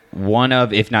is one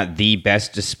of, if not the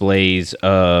best displays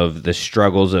of the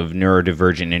struggles of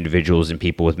neurodivergent individuals and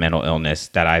people with mental illness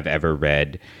that I've ever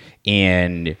read.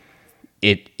 And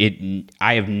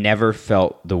I have never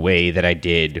felt the way that I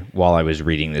did while I was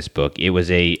reading this book. It was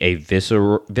a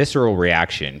visceral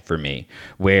reaction for me,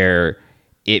 where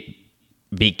it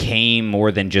became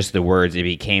more than just the words. It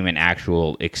became an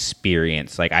actual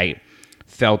experience. Like I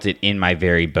felt it in my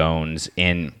very bones.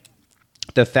 And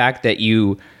the fact that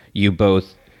you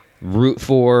both root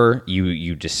for,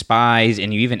 you despise,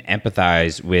 and you even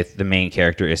empathize with the main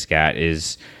character Iskat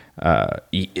is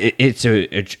it's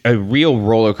a real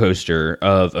roller coaster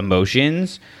of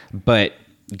emotions. But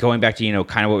going back to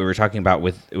kind of what we were talking about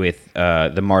with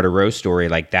the Marta Rose story,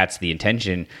 like that's the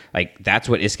intention. Like that's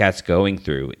what Iskat's going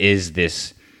through. Is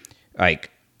this like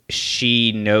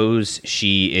she knows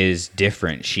she is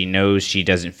different. She knows she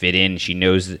doesn't fit in. She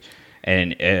knows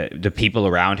and the people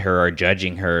around her are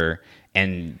judging her,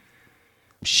 and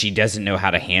she doesn't know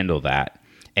how to handle that.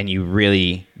 And you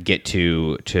really get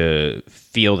to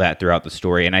feel that throughout the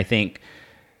story. And I think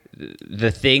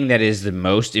the thing that is the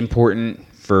most important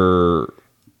for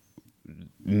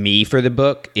me for the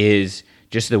book is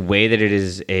just the way that it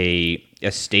is a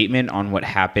statement on what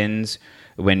happens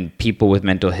when people with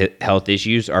mental health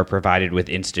issues are provided with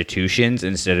institutions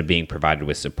instead of being provided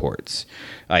with supports.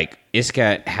 Like,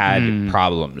 Iskat had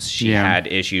problems. She had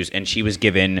issues, and she was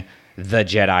given the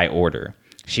Jedi Order.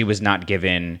 She was not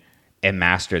given a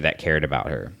master that cared about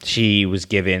her. She was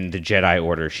given the Jedi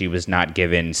Order. She was not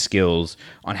given skills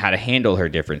on how to handle her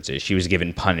differences. She was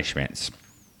given punishments.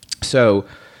 So,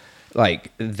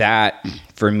 like, that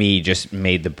for me just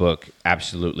made the book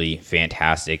absolutely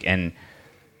fantastic. And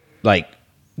like,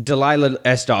 Delilah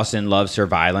S. Dawson loves her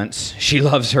violence. She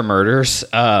loves her murders.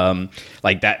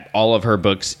 Like that, all of her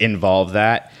books involve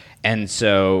that. And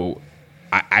so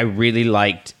I really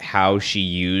liked how she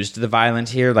used the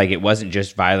violence here. Like, it wasn't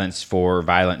just violence for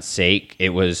violence sake. It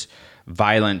was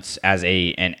violence as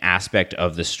an aspect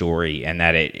of the story, and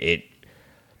that it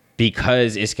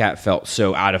because Iskat felt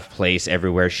so out of place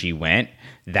everywhere she went,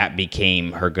 that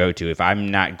became her go-to. If I'm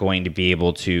not going to be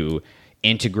able to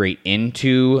integrate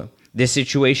into this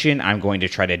situation, I'm going to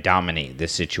try to dominate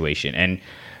this situation. And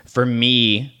for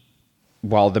me,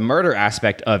 while the murder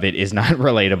aspect of it is not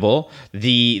relatable,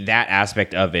 that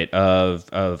aspect of it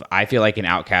of I feel like an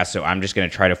outcast, so I'm just going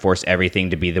to try to force everything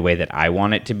to be the way that I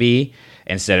want it to be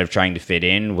instead of trying to fit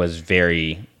in, was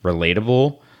very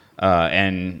relatable.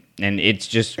 And it's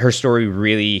just, her story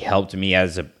really helped me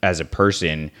as a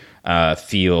person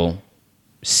feel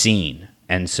seen.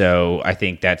 And so I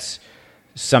think that's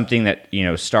something that, you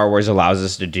know, Star Wars allows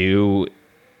us to do,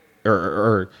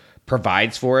 or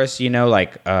provides for us, you know,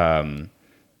 like,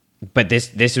 but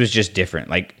this was just different.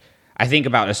 Like, I think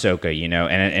about Ahsoka, you know,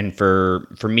 and for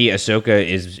me,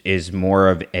 Ahsoka is more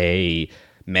of a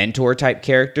mentor type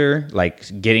character,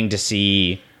 like getting to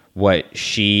see what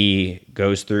she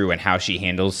goes through and how she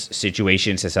handles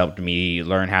situations has helped me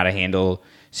learn how to handle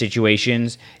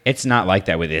situations. It's not like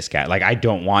that with Iskat. Like, I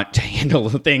don't want to handle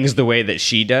things the way that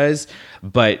she does,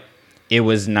 but it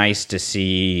was nice to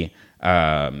see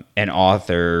an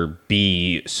author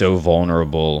be so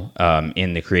vulnerable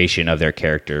in the creation of their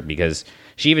character, because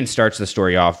she even starts the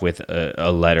story off with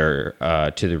a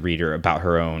letter to the reader about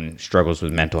her own struggles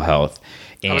with mental health.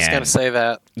 And, I was going to say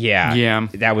that. Yeah.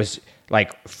 That was,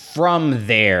 like, from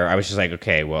there, I was just like,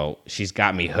 okay, well, she's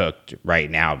got me hooked right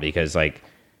now, because, like,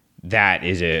 that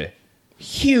is a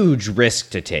huge risk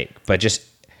to take. But just,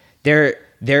 there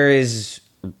is...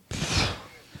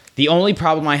 The only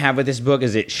problem I have with this book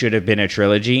is it should have been a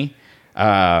trilogy.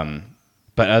 But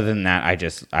other than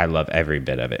that, I love every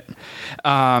bit of it.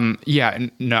 Yeah,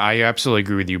 no, I absolutely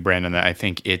agree with you, Brandon, that I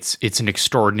think it's an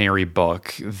extraordinary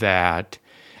book that,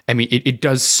 I mean, it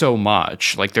does so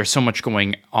much. Like, there's so much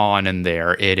going on in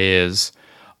there. It is,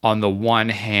 on the one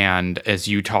hand, as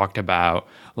you talked about,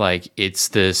 like, it's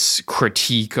this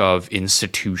critique of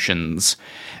institutions,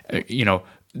 you know,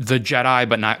 the Jedi,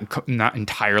 but not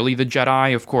entirely the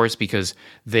Jedi, of course, because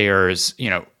there's, you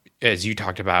know, as you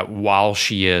talked about, while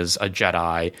she is a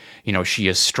Jedi, you know, she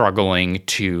is struggling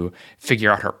to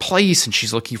figure out her place, and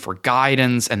she's looking for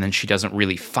guidance, and then she doesn't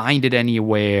really find it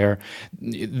anywhere.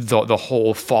 The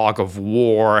whole fog of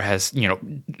war has, you know,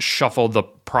 shuffled the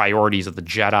priorities of the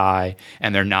Jedi,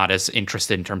 and they're not as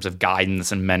interested in terms of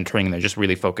guidance and mentoring. They're just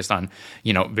really focused on,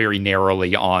 you know, very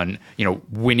narrowly on, you know,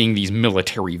 winning these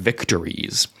military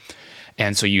victories.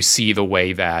 And so you see the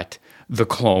way that the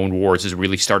Clone Wars is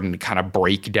really starting to kind of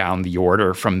break down the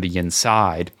order from the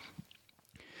inside.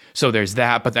 So there's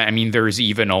that, but then, I mean, there's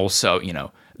even also, you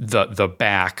know, the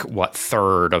back,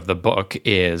 third of the book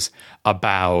is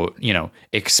about, you know,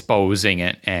 exposing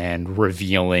it and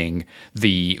revealing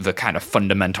the kind of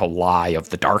fundamental lie of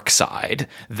the dark side,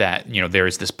 that, you know,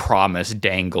 there's this promise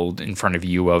dangled in front of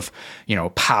you of, you know,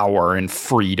 power and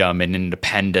freedom and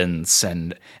independence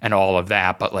and all of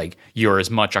that, but, like, you're as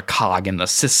much a cog in the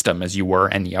system as you were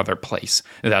any other place.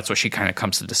 That's what she kind of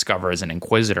comes to discover as an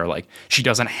Inquisitor. Like, she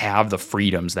doesn't have the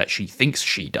freedoms that she thinks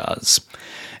she does.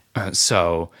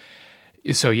 So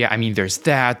yeah, I mean, there's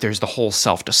that. There's the whole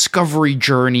self-discovery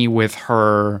journey with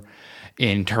her,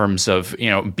 in terms of, you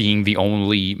know, being the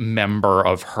only member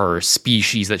of her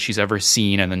species that she's ever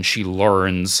seen, and then she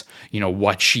learns, you know,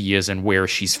 what she is and where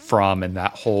she's from, and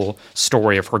that whole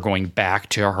story of her going back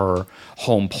to her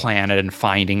home planet and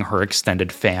finding her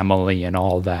extended family and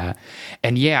all that.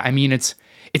 And yeah, I mean,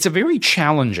 it's a very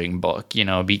challenging book,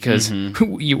 because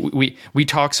we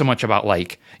talk so much about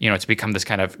like, it's become this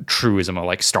kind of truism of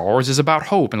like Star Wars is about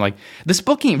hope, and like this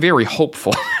book ain't very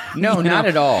hopeful. No, not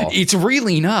at all. It's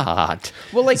really not.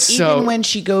 Well, like even when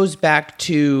she goes back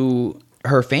to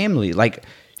her family, like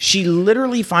she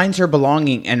literally finds her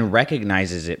belonging and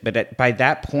recognizes it. But by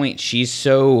that point, she's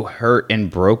so hurt and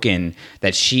broken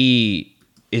that she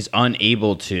is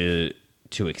unable to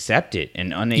accept it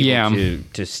and unable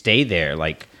to stay there.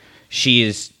 Like she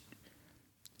is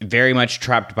very much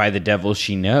trapped by the devil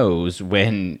she knows,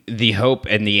 when the hope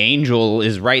and the angel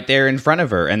is right there in front of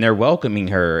her and they're welcoming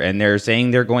her and they're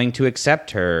saying they're going to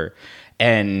accept her.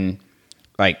 And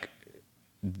like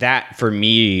that for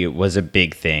me was a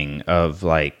big thing of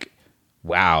like,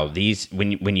 wow, these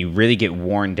when you really get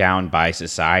worn down by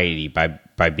society,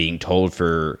 by being told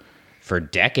for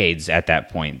decades at that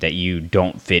point that you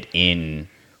don't fit in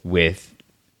with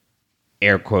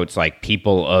air quotes like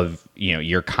people of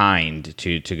your kind,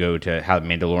 to go to how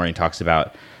Mandalorian talks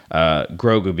about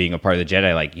Grogu being a part of the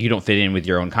Jedi, like you don't fit in with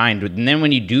your own kind. And then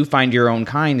when you do find your own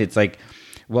kind, it's like,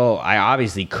 well, I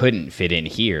obviously couldn't fit in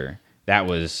here. That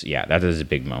was a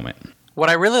big moment. What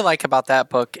I really like about that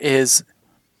book is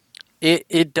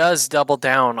it does double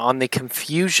down on the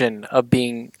confusion of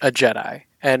being a Jedi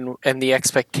and the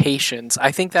expectations.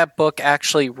 I think that book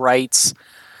actually writes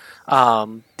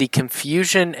the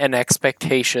confusion and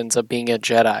expectations of being a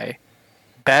Jedi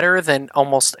better than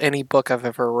almost any book I've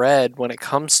ever read when it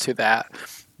comes to that,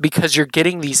 because you're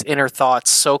getting these inner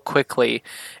thoughts so quickly.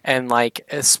 And like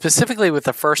specifically with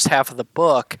the first half of the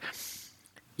book,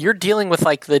 you're dealing with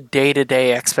like the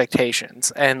day-to-day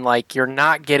expectations, and like you're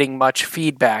not getting much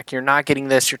feedback. You're not getting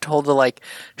this. You're told to like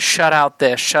shut out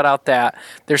this, shut out that.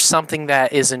 There's something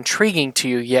that is intriguing to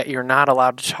you, yet you're not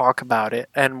allowed to talk about it.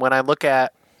 And when I look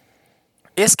at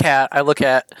Iskat, I look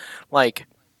at like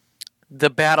the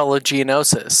Battle of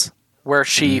Geonosis, where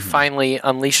she finally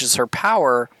unleashes her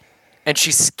power and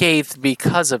she's scathed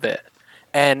because of it.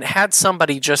 And had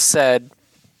somebody just said,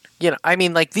 I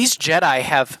mean, like these Jedi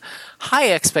have high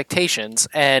expectations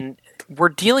and we're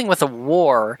dealing with a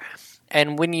war.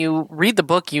 And when you read the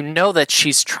book, you know that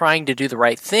she's trying to do the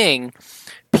right thing.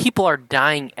 People are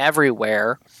dying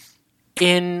everywhere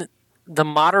in the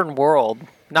modern world,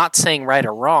 not saying right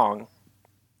or wrong,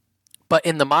 but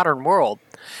in the modern world,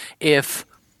 if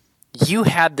you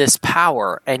had this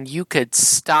power and you could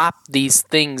stop these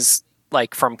things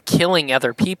like from killing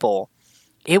other people,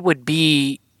 it would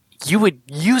be, you would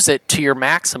use it to your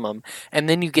maximum, and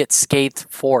then you get scathed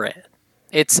for it.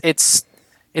 It's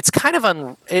kind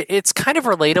of it's kind of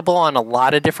relatable on a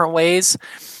lot of different ways,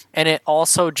 and it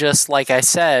also just, like I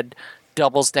said,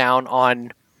 doubles down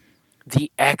on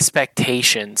the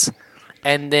expectations.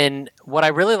 And then what I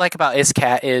really like about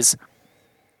Iskat is,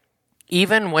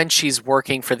 even when she's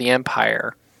working for the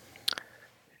Empire,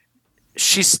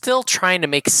 she's still trying to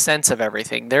make sense of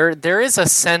everything. There is a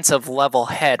sense of level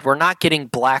head. We're not getting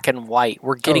black and white.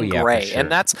 We're getting gray. Sure.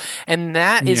 And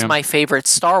that is my favorite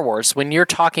Star Wars. When you're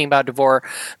talking about Devore,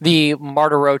 the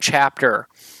Martiro chapter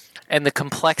and the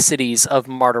complexities of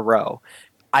Martiro,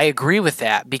 I agree with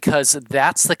that, because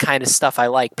that's the kind of stuff I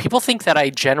like. People think that I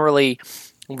generally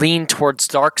lean towards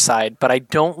dark side, but I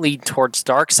don't lean towards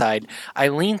dark side. I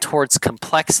lean towards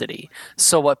complexity.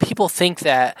 So what people think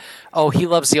that, oh, he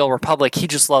loves the Old Republic, he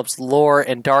just loves lore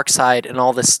and dark side and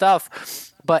all this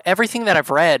stuff. But everything that I've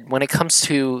read when it comes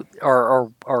to,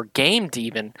 or gamed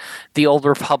even, the Old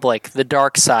Republic, the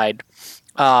dark side,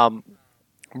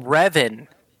 Revan,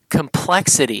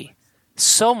 complexity,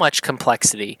 so much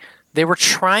complexity. They were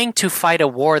trying to fight a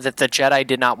war that the Jedi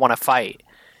did not want to fight.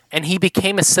 And he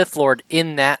became a Sith Lord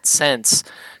in that sense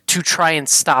to try and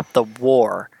stop the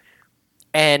war.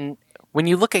 And when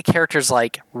you look at characters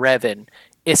like Revan,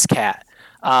 Iskat,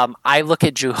 I look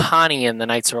at Juhani in the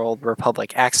Knights of the Old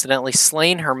Republic, accidentally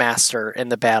slain her master in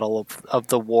the battle of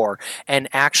the war, and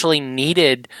actually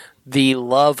needed the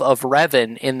love of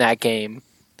Revan in that game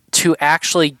to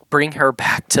actually bring her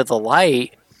back to the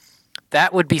light.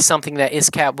 That would be something that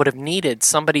Iskat would have needed,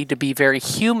 somebody to be very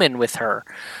human with her.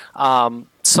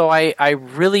 So I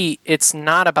really, it's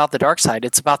not about the dark side.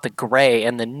 It's about the gray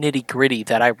and the nitty gritty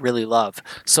that I really love.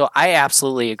 So I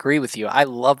absolutely agree with you. I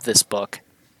love this book.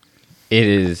 It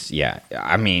is, yeah.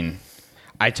 I mean,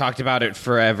 I talked about it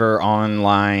forever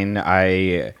online.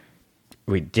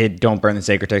 We did Don't Burn the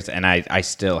Sacred Text, and I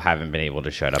still haven't been able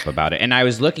to shut up about it. And I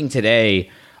was looking today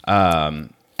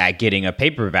at getting a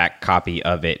paperback copy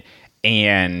of it,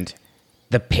 and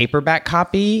the paperback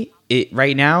copy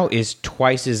right now is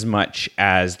twice as much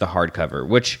as the hardcover,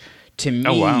 which to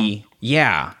me,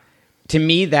 to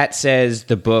me, that says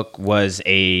the book was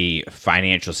a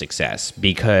financial success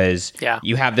because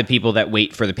you have the people that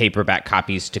wait for the paperback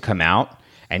copies to come out,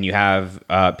 and you have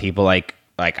people like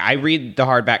I read the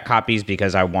hardback copies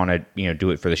because I want to do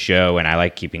it for the show, and I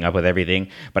like keeping up with everything.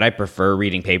 But I prefer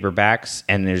reading paperbacks,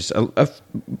 and there's a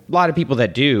lot of people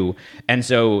that do. And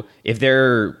so if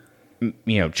they're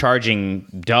charging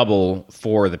double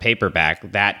for the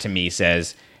paperback, that to me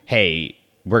says, hey,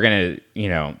 we're gonna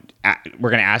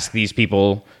ask these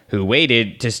people who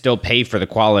waited to still pay for the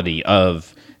quality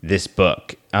of this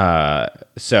book.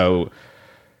 So,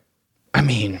 I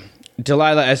mean,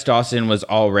 Delilah S. Dawson was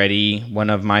already one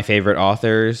of my favorite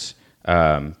authors,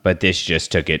 but this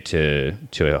just took it to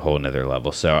a whole nother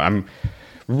level. So I'm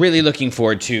really looking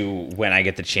forward to when I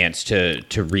get the chance to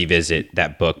revisit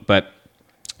that book. But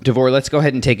Devor, let's go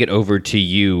ahead and take it over to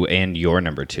you and your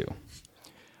number 2.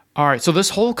 All right, so this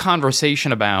whole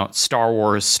conversation about Star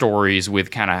Wars stories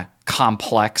with kind of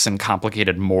complex and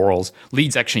complicated morals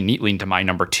leads actually neatly into my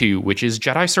number 2, which is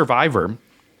Jedi Survivor.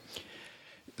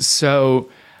 So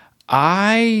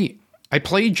I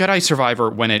played Jedi Survivor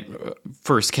when it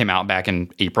first came out back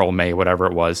in April, May, whatever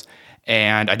it was,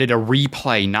 and I did a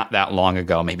replay not that long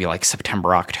ago, maybe like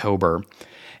September, October.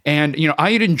 And,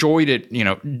 I had enjoyed it,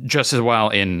 just as well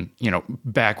in,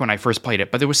 back when I first played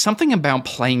it. But there was something about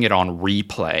playing it on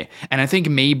replay. And I think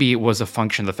maybe it was a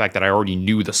function of the fact that I already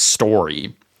knew the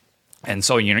story. And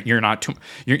so you're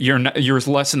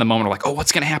less in the moment of like, oh,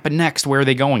 what's going to happen next? Where are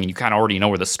they going? And you kind of already know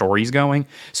where the story's going.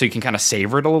 So you can kind of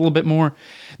savor it a little bit more.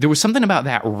 There was something about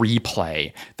that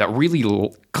replay that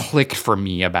really clicked for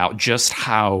me about just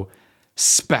how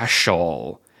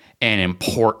special and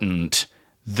important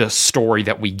the story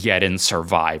that we get in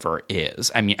Survivor is.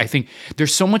 I mean, I think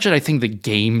there's so much that I think the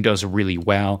game does really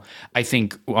well. I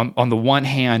think on the one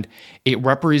hand, it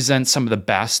represents some of the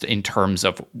best in terms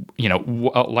of,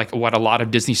 like what a lot of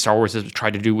Disney Star Wars has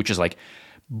tried to do, which is like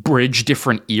bridge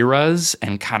different eras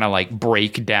and kind of like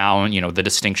break down, the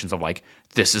distinctions of like,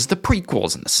 this is the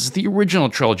prequels and this is the original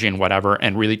trilogy and whatever,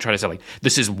 and really try to say like,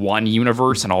 this is one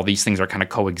universe and all these things are kind of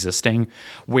coexisting.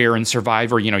 Where in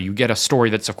Survivor, you get a story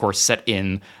that's of course set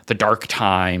in the dark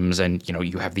times and,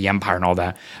 you have the Empire and all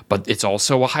that, but it's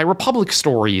also a High Republic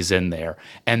stories in there.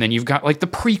 And then you've got like the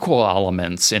prequel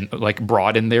elements and like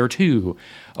brought in there too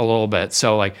a little bit.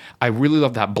 So like, I really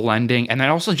love that blending. And then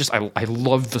also just, I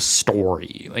love the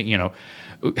story. Like,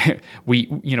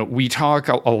 we talk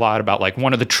a lot about like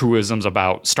one of the truisms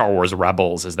about Star Wars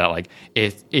Rebels is that like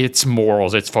its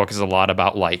morals, its focus is a lot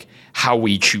about like how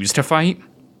we choose to fight.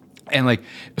 And like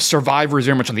Survivor is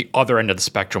very much on the other end of the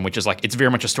spectrum, which is like it's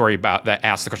very much a story about that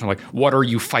asks the question like, what are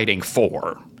you fighting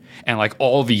for? And like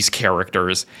all these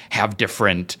characters have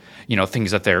different,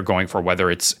 things that they're going for, whether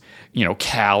it's,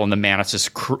 Cal and the Mantis'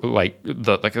 kind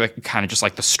of just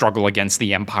like the struggle against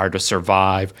the Empire to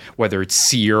survive, whether it's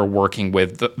Seer working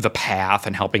with the Path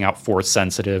and helping out Force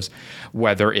sensitives,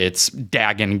 whether it's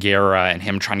Dagan Gera and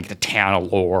him trying to get to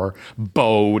Tanalorr,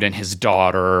 Bode and his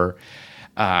daughter,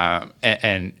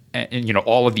 and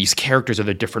all of these characters are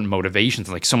the different motivations.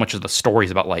 Like so much of the story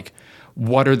is about like,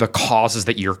 what are the causes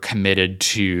that you're committed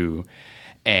to,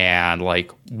 and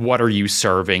like, what are you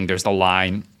serving? There's the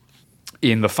line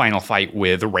in the final fight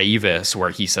with Ravis where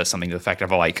he says something to the effect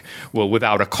of like, well,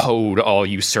 without a code, all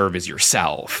you serve is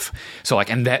yourself. So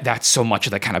like, and that's so much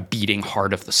of the kind of beating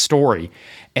heart of the story.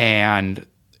 And,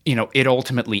 it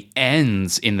ultimately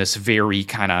ends in this very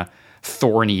kind of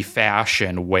thorny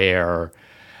fashion where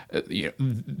they're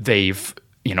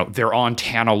on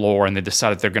Tanalorr and they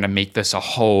decided they're going to make this a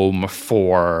home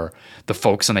for the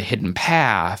folks on the Hidden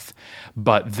Path.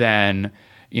 But then,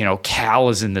 Cal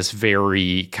is in this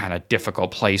very kind of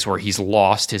difficult place where he's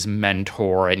lost his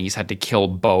mentor and he's had to kill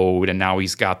Bode, and now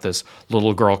he's got this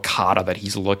little girl Kata that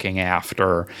he's looking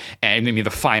after. And I mean, the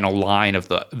final line of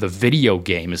the video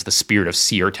game is the spirit of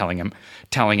Seer telling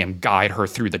him guide her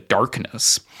through the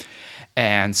darkness.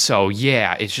 And so,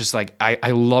 yeah, it's just like,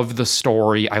 I love the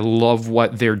story. I love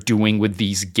what they're doing with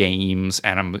these games.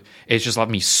 And it's just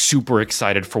left me super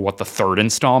excited for what the third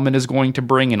installment is going to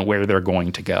bring and where they're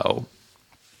going to go.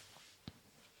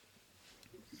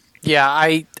 Yeah,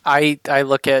 I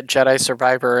look at Jedi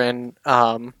Survivor and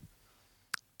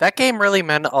that game really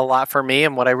meant a lot for me.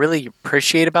 And what I really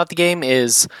appreciate about the game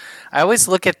is I always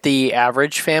look at the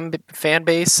average fan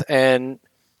base, and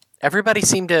everybody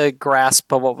seemed to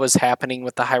grasp what was happening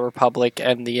with the High Republic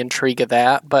and the intrigue of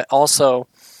that. But also,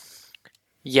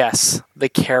 yes, the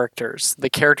characters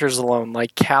alone,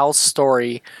 like Cal's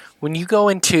story. When you go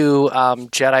into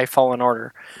Jedi Fallen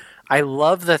Order, I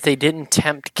love that they didn't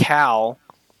tempt Cal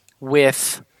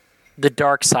with the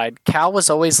dark side. Cal was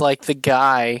always like the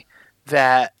guy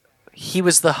that he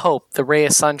was the hope, the ray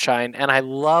of sunshine, and I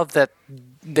love that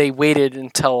they waited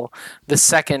until the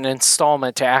second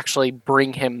installment to actually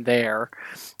bring him there.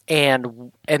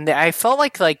 And I felt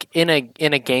like in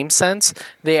a game sense,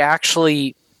 they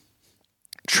actually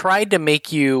tried to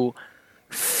make you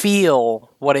feel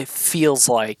what it feels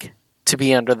like to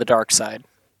be under the dark side.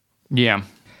 Yeah.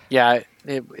 Yeah,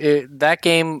 that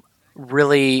game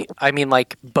really, I mean,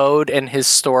 like, Bode and his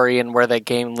story and where that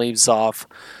game leaves off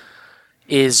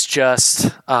is just,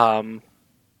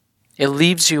 it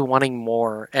leaves you wanting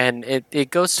more. And it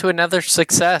goes to another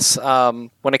success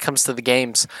when it comes to the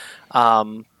games.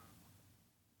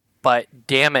 But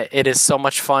damn it, it is so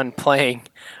much fun playing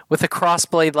with a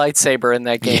crossblade lightsaber in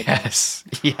that game.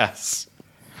 Yes.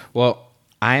 Well,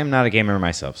 I am not a gamer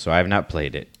myself, so I have not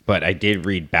played it, but I did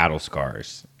read Battle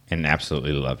Scars and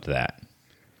absolutely loved that.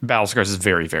 Battle Scars is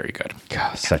very, very good.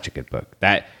 God, such a good book.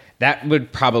 That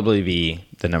would probably be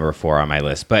the number 4 on my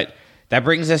list. But that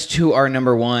brings us to our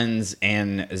number ones.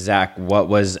 And Zach, what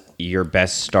was your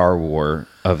best Star Wars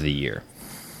of the year?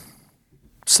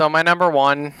 So my number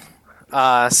one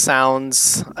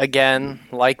sounds, again,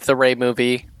 like the Rey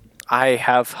movie. I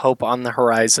have hope on the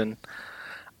horizon.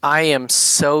 I am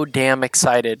so damn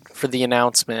excited for the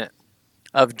announcement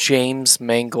of James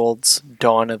Mangold's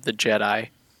Dawn of the Jedi,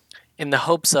 in the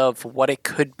hopes of what it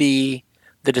could be,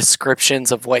 the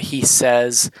descriptions of what he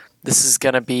says. This is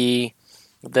going to be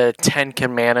the Ten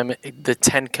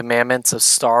Commandments of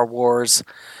Star Wars.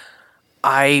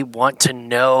 I want to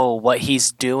know what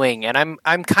he's doing, and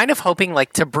I'm kind of hoping,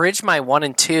 like, to bridge my 1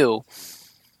 and 2.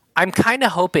 I'm kind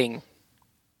of hoping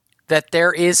that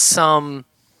there is some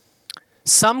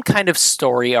kind of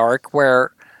story arc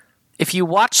where, if you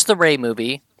watch the Rey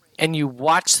movie and you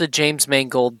watch the James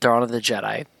Mangold Dawn of the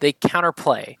Jedi, they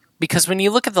counterplay. Because when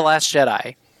you look at The Last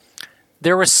Jedi,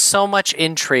 there was so much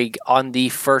intrigue on the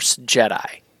first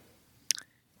Jedi.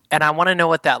 And I want to know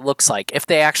what that looks like. If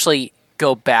they actually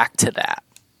go back to that.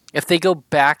 If they go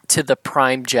back to the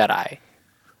Prime Jedi.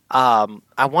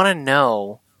 I want to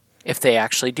know if they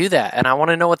actually do that. And I want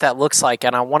to know what that looks like.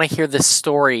 And I want to hear this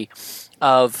story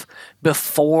of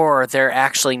before they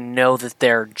actually know that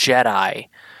they're Jedi.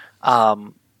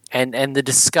 And the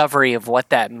discovery of what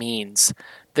that means.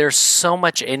 There's so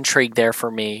much intrigue there for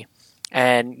me.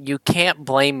 And you can't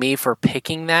blame me for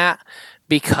picking that,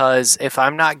 because if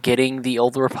I'm not getting the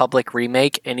Old Republic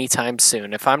remake anytime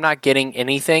soon, if I'm not getting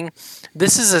anything,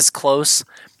 this is as close.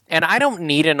 And I don't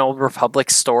need an Old Republic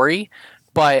story,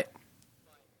 but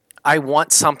I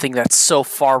want something that's so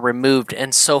far removed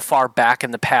and so far back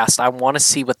in the past. I want to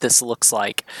see what this looks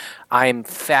like. I'm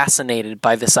fascinated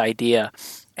by this idea.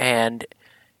 And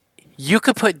you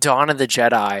could put Dawn of the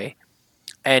Jedi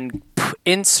and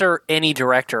insert any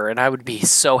director, and I would be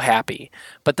so happy.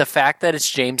 But the fact that it's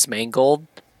James Mangold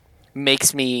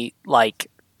makes me,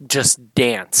 like, just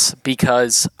dance,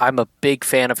 because I'm a big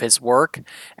fan of his work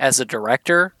as a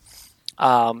director,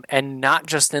 and not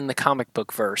just in the comic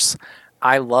book verse.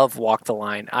 I love Walk the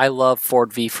Line. I love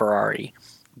Ford v Ferrari.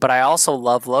 But I also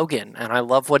love Logan, and I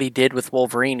love what he did with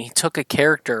Wolverine. He took a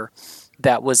character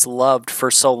that was loved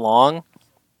for so long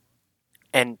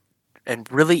and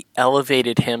really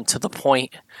elevated him to the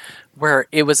point where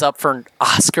it was up for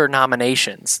Oscar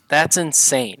nominations. That's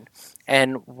insane.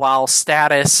 And while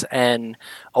status and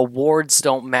awards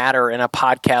don't matter in a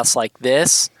podcast like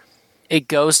this, it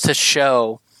goes to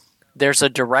show there's a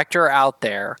director out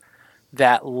there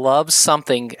that loves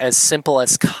something as simple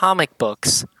as comic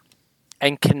books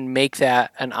and can make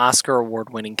that an Oscar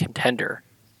award-winning contender.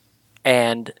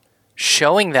 And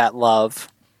showing that love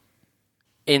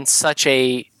in such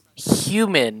a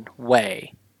human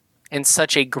way, in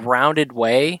such a grounded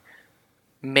way,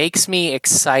 makes me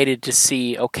excited to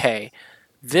see, okay,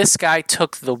 this guy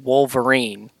took the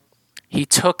Wolverine, he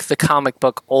took the comic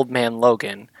book Old Man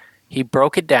Logan, he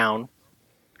broke it down,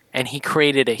 and he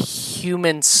created a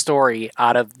human story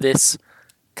out of this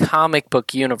comic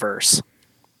book universe.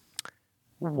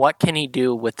 What can he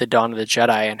do with the Dawn of the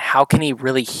Jedi, and how can he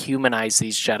really humanize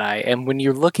these Jedi? And when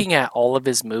you're looking at all of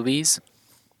his movies,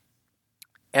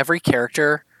 every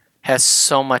character has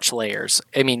so much layers.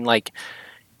 I mean, like,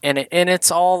 and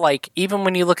it's all, like, even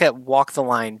when you look at Walk the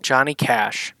Line, Johnny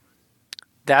Cash,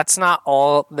 that's not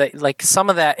all that, like, some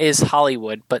of that is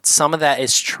Hollywood, but some of that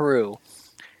is true.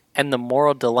 And the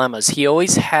moral dilemmas, he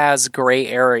always has gray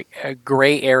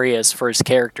areas for his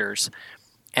characters,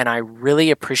 and I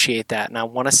really appreciate that. And I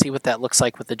want to see what that looks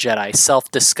like with the Jedi,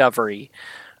 self-discovery,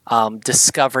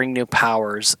 discovering new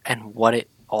powers, and what it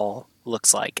all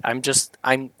looks like.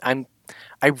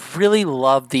 I really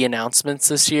love the announcements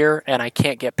this year, and I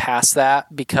can't get past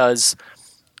that, because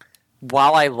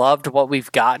while I loved what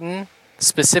we've gotten,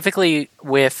 specifically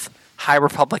with High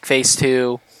Republic Phase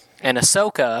 2 and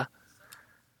Ahsoka,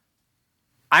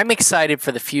 I'm excited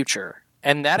for the future.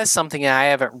 And that is something I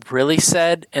haven't really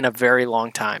said in a very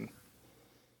long time.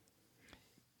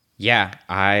 Yeah,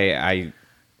 I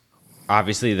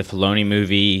obviously the Filoni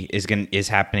movie is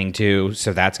happening too,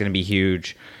 so that's going to be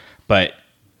huge. But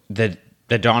the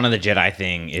Dawn of the Jedi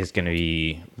thing is going to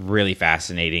be really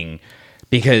fascinating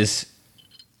because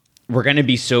we're going to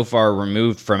be so far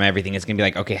removed from everything. It's going to be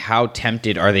like, okay, how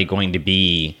tempted are they going to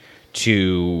be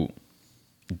to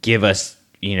give us,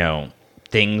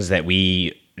 things that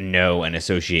we know and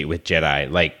associate with Jedi,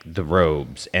 like the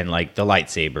robes and like the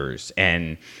lightsabers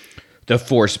and the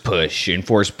force push and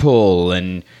force pull,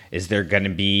 and is there going to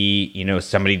be,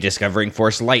 somebody discovering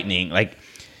force lightning? Like,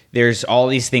 there's all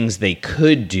these things they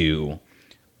could do,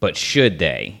 but should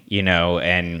they?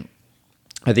 And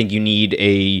I think you need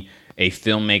a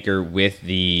filmmaker with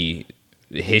the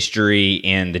history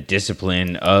and the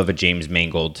discipline of a James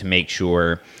Mangold to make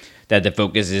sure that the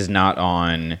focus is not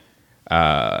on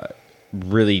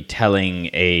really telling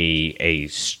a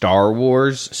Star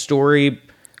Wars story,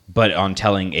 but on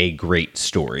telling a great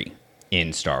story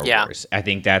in Star Wars. I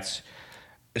think that's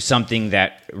something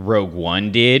that Rogue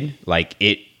One did. Like,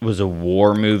 it was a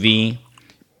war movie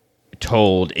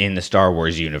told in the Star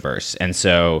Wars universe. And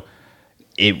so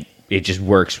it just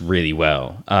works really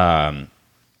well.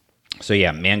 So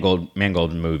yeah, Mangold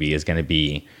movie is going to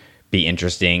be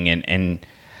interesting. And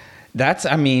that's,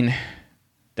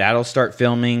 that'll start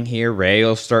filming here. Ray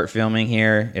will start filming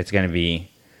here. It's going to be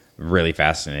really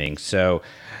fascinating. So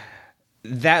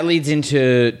that leads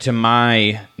into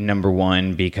my number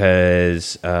one,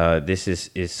 because this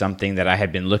is something that I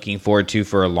had been looking forward to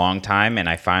for a long time, and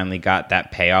I finally got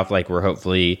that payoff like we're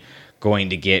hopefully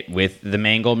going to get with the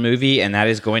Mangold movie, and that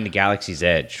is going to Galaxy's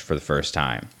Edge for the first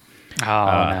time. Oh,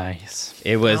 nice.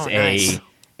 It was nice.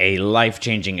 a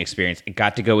life-changing experience. It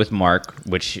got to go with Mark,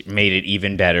 which made it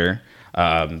even better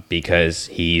because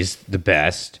he's the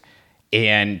best.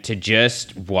 And to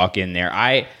just walk in there,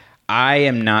 I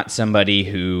am not somebody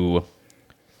who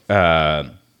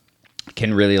can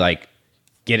really like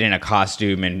get in a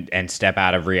costume and step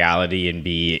out of reality and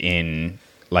be in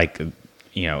like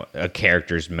a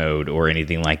character's mode or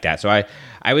anything like that. So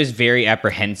I was very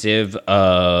apprehensive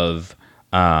of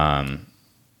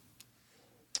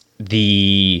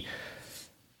the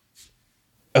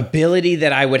ability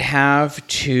that I would have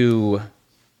to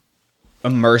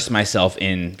immerse myself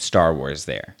in Star Wars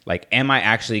there. Like, am I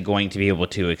actually going to be able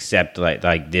to accept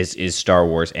like this is Star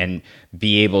Wars and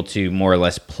be able to more or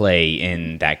less play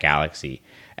in that galaxy?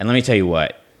 And let me tell you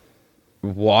what,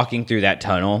 walking through that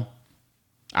tunnel,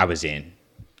 I was in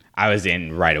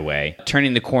right away.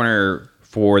 Turning the corner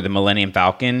for the Millennium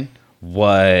Falcon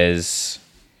was,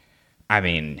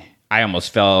 I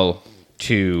almost fell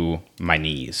to my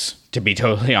knees, to be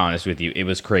totally honest with you. It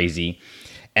was crazy.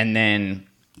 And then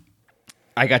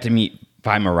I got to meet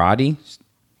Vi Marati.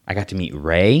 I got to meet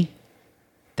Rey.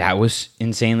 That was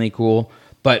insanely cool.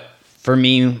 But for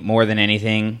me, more than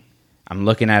anything, I'm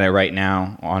looking at it right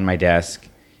now on my desk.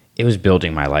 It was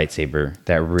building my lightsaber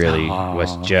that really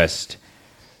was just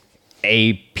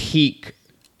a peak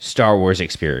Star Wars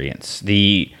experience.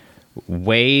 The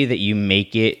way that you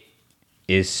make it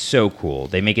is so cool.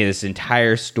 They make it this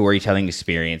entire storytelling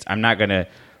experience. I'm not going to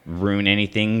ruin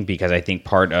anything because I think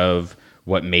part of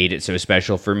what made it so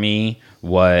special for me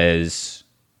was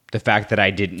the fact that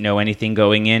I didn't know anything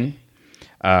going in.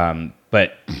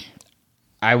 But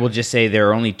I will just say there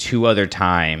are only two other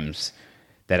times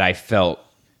that I felt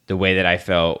the way that I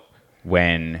felt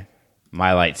when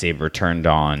my lightsaber turned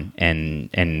on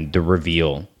and the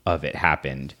reveal of it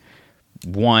happened.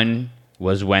 One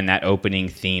was when that opening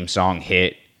theme song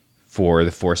hit for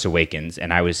The Force Awakens,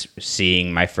 and I was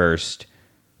seeing my first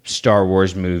Star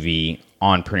Wars movie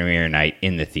on premiere night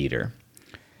in the theater.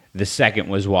 The second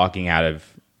was walking out of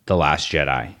The Last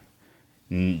Jedi.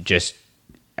 Just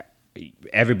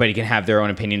everybody can have their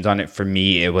own opinions on it. For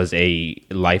me, it was a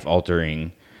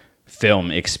life-altering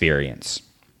film experience.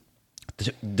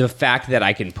 The fact that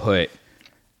I can put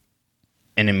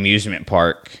an amusement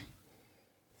park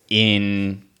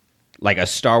in, like a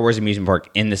Star Wars amusement park,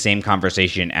 in the same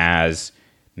conversation as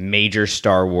major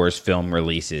Star Wars film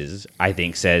releases, I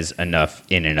think says enough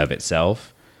in and of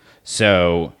itself.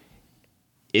 So,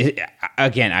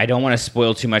 again, I don't want to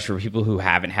spoil too much for people who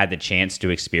haven't had the chance to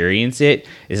experience it.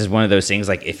 This is one of those things,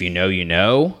 like, if you know, you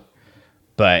know.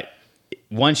 But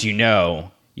once you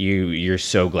know, you're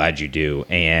so glad you do.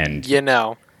 And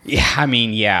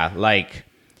yeah, like,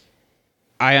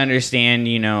 I understand,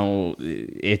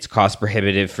 it's cost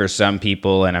prohibitive for some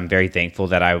people, and I'm very thankful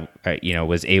that I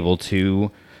was able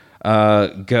to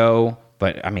go.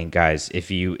 But I mean, guys,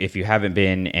 if you haven't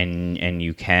been and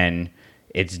you can,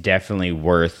 it's definitely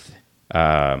worth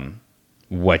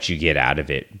what you get out of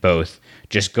it. Both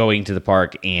just going to the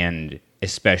park and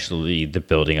especially the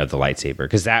building of the lightsaber,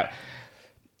 because that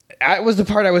was the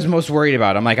part I was most worried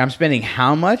about. I'm like, I'm spending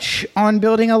how much on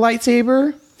building a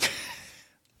lightsaber?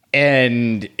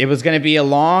 And it was going to be a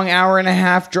long hour and a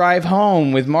half drive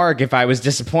home with Mark if I was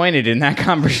disappointed in that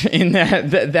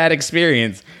that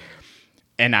experience.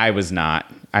 And I was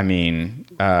not. I mean,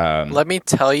 let me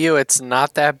tell you, it's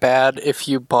not that bad if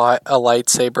you bought a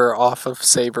lightsaber off of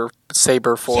Saber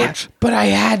Forge. Yeah, but I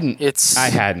hadn't. I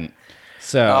hadn't.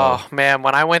 So, oh man,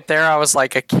 when I went there, I was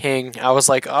like a king. I was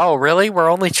like, oh really? We're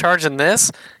only charging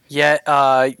this? Yet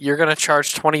you're gonna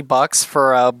charge $20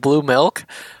 for blue milk?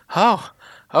 Oh.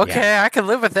 Okay, yeah. I can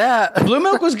live with that. Blue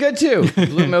milk was good too.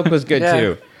 Blue milk was good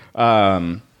too.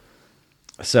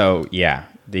 So yeah,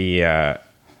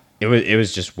 it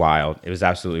was just wild. It was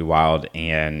absolutely wild,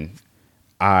 and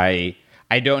I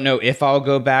don't know if I'll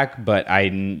go back, but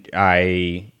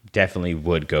I definitely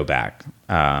would go back.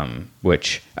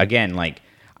 Which again, like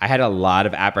I had a lot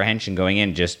of apprehension going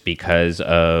in just because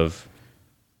of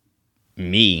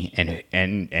me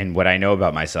and what I know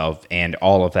about myself, and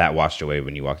all of that washed away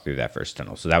when you walk through that first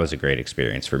tunnel. So that was a great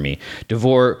experience for me.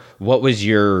 Devore, what was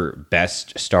your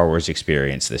best Star Wars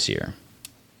experience this year?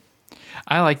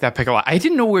 I like that pick a lot. I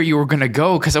didn't know where you were going to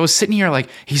go because I was sitting here like,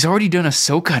 he's already done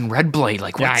Ahsoka and Red Blade.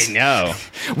 Like, I know.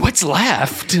 What's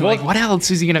left? Well, like, what else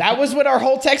is he going to... That was what our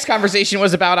whole text conversation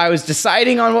was about. I was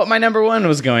deciding on what my number one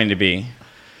was going to be.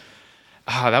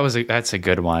 Oh, that's a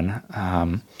good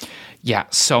one. Yeah,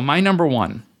 so my number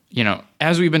one,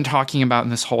 as we've been talking about in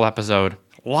this whole episode,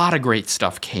 a lot of great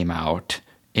stuff came out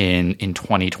in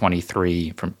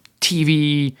 2023, from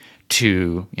TV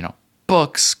to,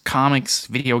 books, comics,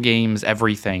 video games,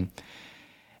 everything.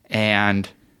 And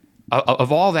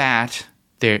of all that,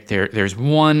 there's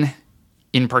one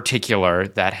in particular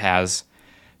that has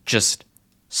just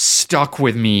stuck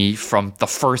with me from the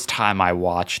first time I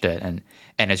watched it, and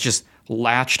it's just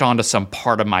latched onto some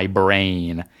part of my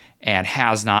brain and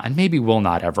has not, and maybe will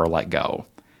not ever let go.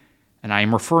 And I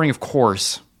am referring, of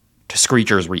course, to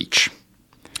Screecher's Reach.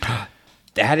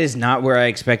 That is not where I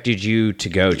expected you to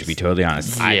go, to be totally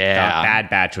honest. Yeah. I thought Bad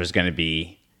Batch was going to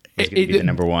be the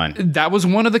number one. That was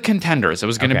one of the contenders. It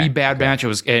was going to be Bad Batch. It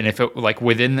was, and if it like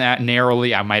within that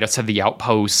narrowly, I might have said The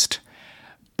Outpost.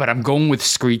 But I'm going with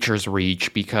Screecher's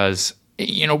Reach because,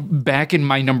 back in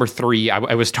my number 3,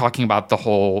 I was talking about the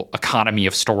whole economy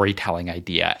of storytelling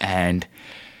idea, and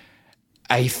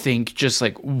I think just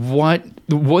like what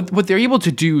they're able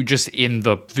to do just in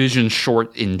the Vision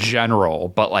short in general,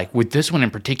 but like with this one in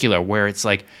particular, where it's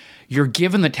like you're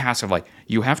given the task of like,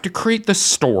 you have to create the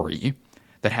story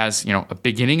that has, a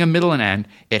beginning, a middle, and end.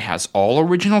 It has all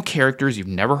original characters. You've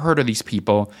never heard of these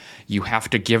people. You have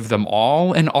to give them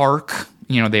all an arc.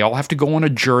 They all have to go on a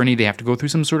journey. They have to go through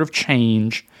some sort of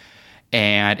change.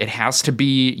 And it has to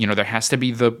be, there has to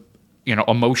be the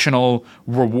emotional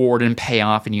reward and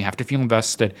payoff, and you have to feel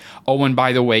invested. Oh, and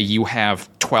by the way, you have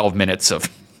 12 minutes of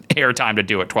airtime to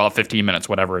do it, 12, 15 minutes,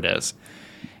 whatever it is.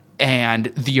 And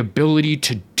the ability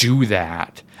to do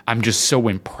that, I'm just so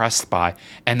impressed by.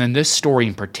 And then this story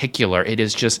in particular, it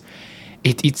is just,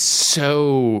 it's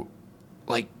so,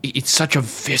 like, it's such a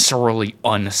viscerally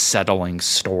unsettling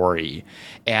story.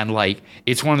 And, like,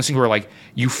 it's one of those things where, like,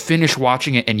 you finish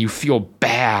watching it and you feel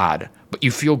bad, but you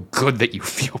feel good that you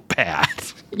feel bad,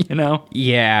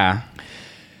 Yeah.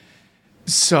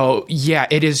 So, yeah,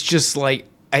 it is just like,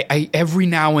 I every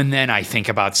now and then I think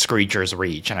about Screecher's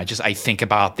Reach, and I think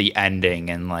about the ending,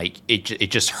 and like it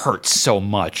just hurts so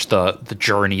much, the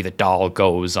journey that Doll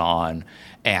goes on,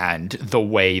 and the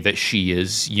way that she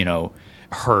is,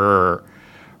 her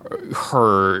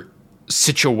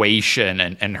situation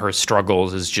and her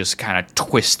struggles is just kind of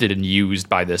twisted and used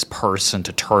by this person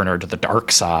to turn her to the dark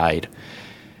side.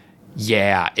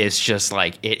 Yeah, it's just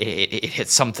like it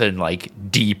hits something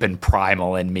like deep and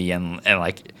primal in me, and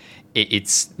like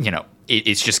it's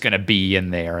it's just gonna be in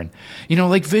there. And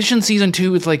like Vision season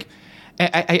 2, it's like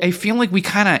I feel like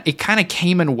it kind of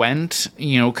came and went,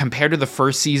 compared to the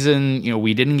first season.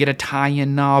 We didn't get a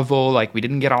tie-in novel, like we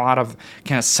didn't get a lot of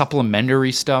kind of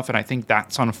supplementary stuff, and I think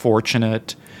that's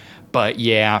unfortunate. But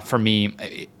yeah, for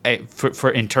me,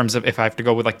 for in terms of if I have to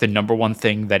go with like the number one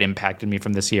thing that impacted me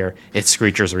from this year, it's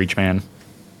Screecher's Reach, man.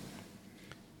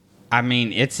 I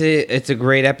mean, it's a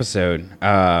great episode.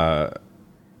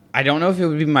 I don't know if it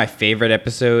would be my favorite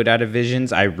episode out of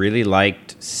Visions. I really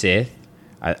liked Sith.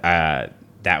 That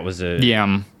was a...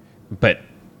 Yeah. But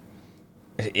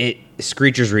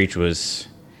Screecher's Reach was...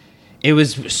 it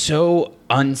was so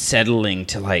unsettling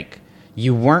to like,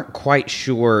 you weren't quite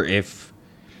sure if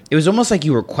it was almost like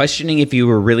you were questioning if you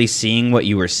were really seeing what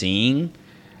you were seeing.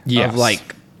 Yes. Of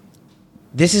like,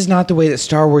 this is not the way that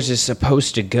Star Wars is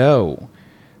supposed to go.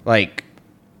 Like,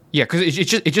 yeah, because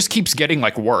it just keeps getting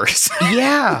like worse.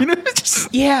 Yeah.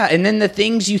 Yeah, and then the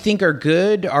things you think are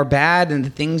good are bad, and the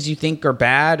things you think are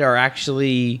bad are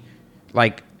actually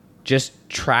like just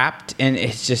trapped, and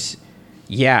it's just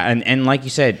and like you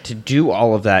said, to do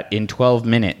all of that in 12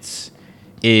 minutes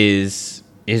is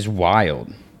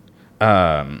wild.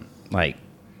 Like,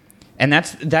 and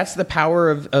that's the power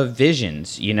of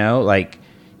Visions, you know, like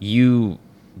you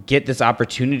get this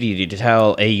opportunity to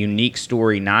tell a unique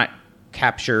story, not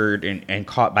captured and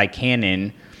caught by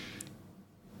canon,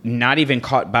 not even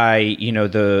caught by, you know,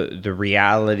 the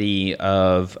reality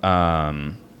of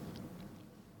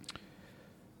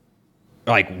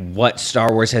like what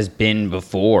Star Wars has been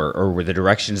before, or the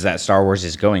directions that Star Wars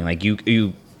is going. Like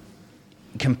you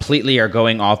completely are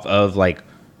going off of like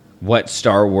what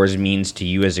Star Wars means to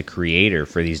you as a creator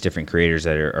for these different creators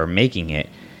that are making it.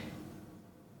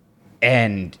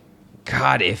 And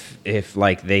God, if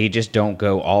like they just don't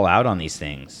go all out on these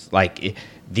things, like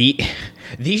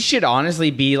these should honestly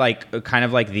be like kind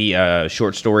of like the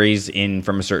short stories in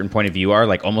From a Certain Point of View are,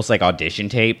 like almost like audition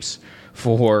tapes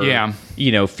for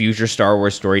you know, future Star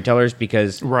Wars storytellers,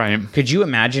 because could you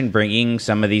imagine bringing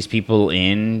some of these people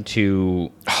in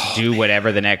to do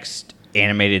whatever the next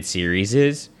animated series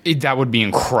is? That would be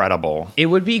incredible. It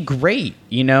would be great,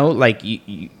 you know, like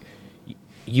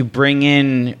you bring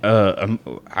in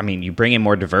you bring in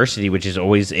more diversity, which is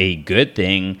always a good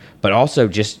thing, but also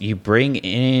just you bring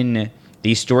in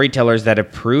these storytellers that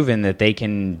have proven that they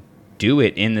can do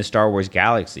it in the Star Wars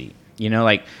galaxy. You know,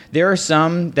 like there are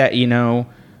some that, you know,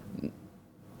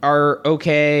 are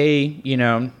okay, you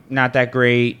know, not that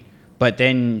great, but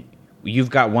then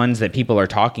you've got ones that people are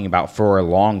talking about for a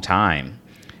long time.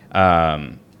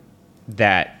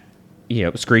 That, you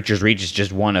know, Screecher's Reach is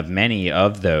just one of many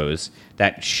of those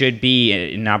that should be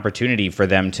an opportunity for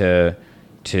them to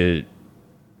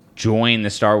join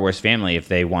the Star Wars family if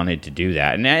they wanted to do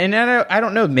that. And I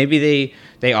don't know, maybe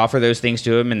they offer those things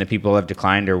to them and the people have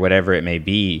declined or whatever it may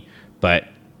be. But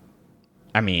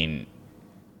I mean,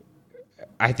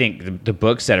 I think the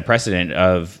book set a precedent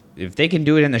of if they can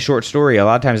do it in the short story, a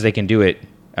lot of times they can do it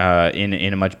in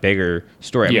a much bigger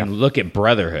story. I mean, look at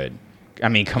Brotherhood. I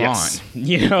mean, come on,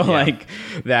 you know, like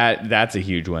that's a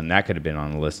huge one. That could have been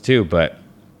on the list too, but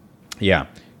yeah,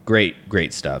 great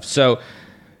stuff. So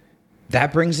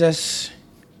that brings us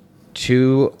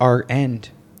to our end.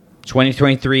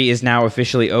 2023 is now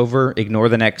officially over. Ignore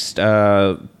the next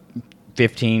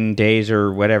 15 days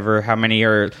or whatever, how many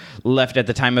are left at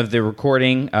the time of the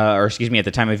recording, or excuse me, at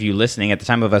the time of you listening. At the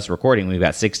time of us recording, we've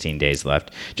got 16 days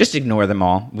left. Just ignore them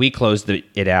all. We closed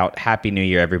it out. Happy New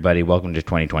Year, everybody. Welcome to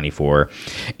 2024.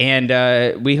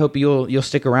 And we hope you'll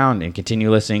stick around and continue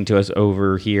listening to us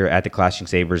over here at the Clashing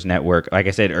Sabers Network. Like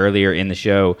I said earlier in the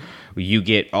show, you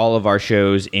get all of our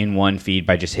shows in one feed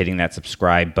by just hitting that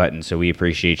subscribe button. So we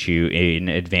appreciate you in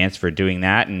advance for doing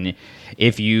that. And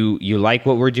if you like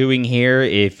what we're doing here,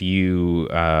 if you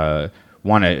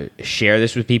want to share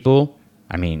this with people,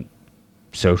 I mean,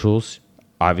 socials,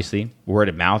 obviously, word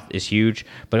of mouth is huge.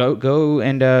 But go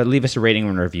and leave us a rating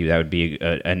and review. That would be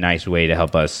a nice way to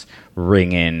help us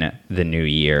ring in the new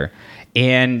year.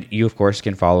 And you, of course,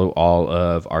 can follow all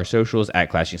of our socials at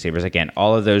Clashing Sabers. Again,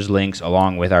 all of those links,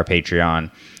 along with our Patreon,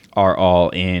 are all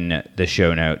in the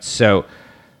show notes. So,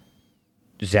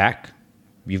 Zach,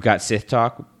 you've got Sith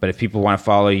Talk, but if people want to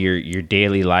follow your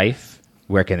daily life,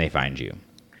 where can they find you?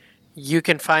 You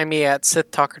can find me at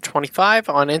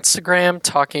SithTalker25 on Instagram,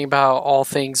 talking about all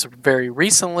things very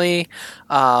recently,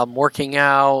 working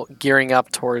out, gearing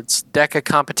up towards DECA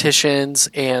competitions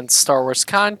and Star Wars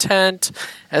content,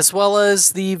 as well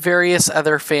as the various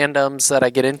other fandoms that I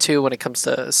get into when it comes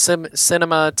to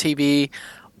cinema, TV,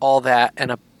 all that and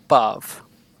above.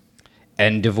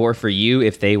 And Devore, for you,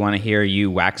 if they want to hear you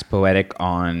wax poetic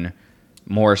on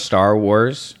more Star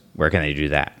Wars, where can they do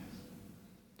that?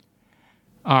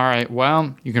 All right.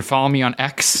 Well, you can follow me on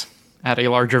X at A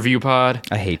Larger View Pod.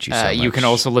 I hate you so much. You can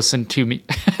also listen to me.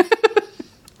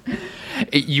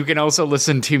 You can also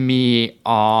listen to me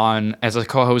as a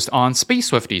co-host on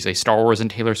Space Swifties, a Star Wars and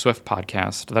Taylor Swift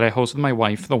podcast that I host with my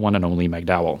wife, the one and only Meg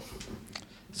Dowell.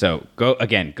 So go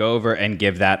over and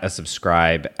give that a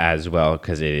subscribe as well,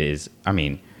 because it is, I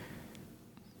mean,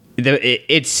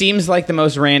 it seems like the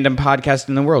most random podcast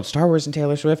in the world, Star Wars and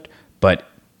Taylor Swift, but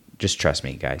just trust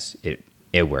me, guys,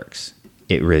 it works.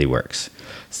 It really works.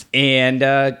 And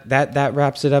that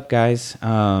wraps it up, guys.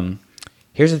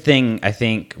 Here's the thing. I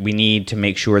think we need to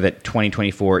make sure that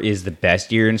 2024 is the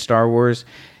best year in Star Wars.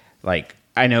 Like,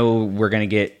 I know we're going to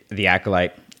get the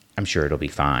Acolyte. I'm sure it'll be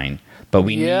fine. But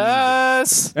we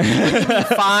Yes.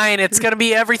 Fine. It's going to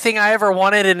be everything I ever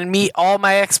wanted and meet all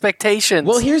my expectations.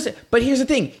 Well, here's the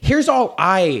thing. Here's all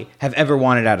I have ever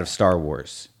wanted out of Star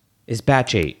Wars is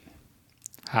Batch 8.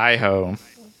 Hi-ho.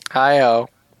 Hi-oh.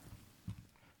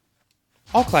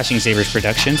 All Clashing Sabers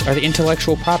productions are the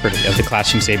intellectual property of the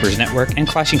Clashing Sabers Network and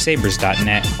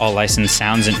ClashingSabers.net. All licensed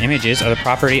sounds and images are the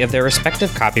property of their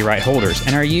respective copyright holders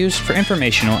and are used for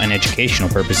informational and educational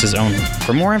purposes only.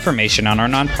 For more information on our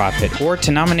nonprofit or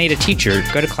to nominate a teacher,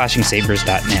 go to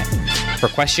ClashingSabers.net. For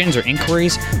questions or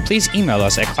inquiries, please email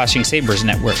us at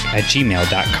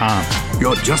ClashingSabersNetwork@gmail.com.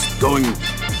 You're just going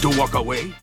to walk away?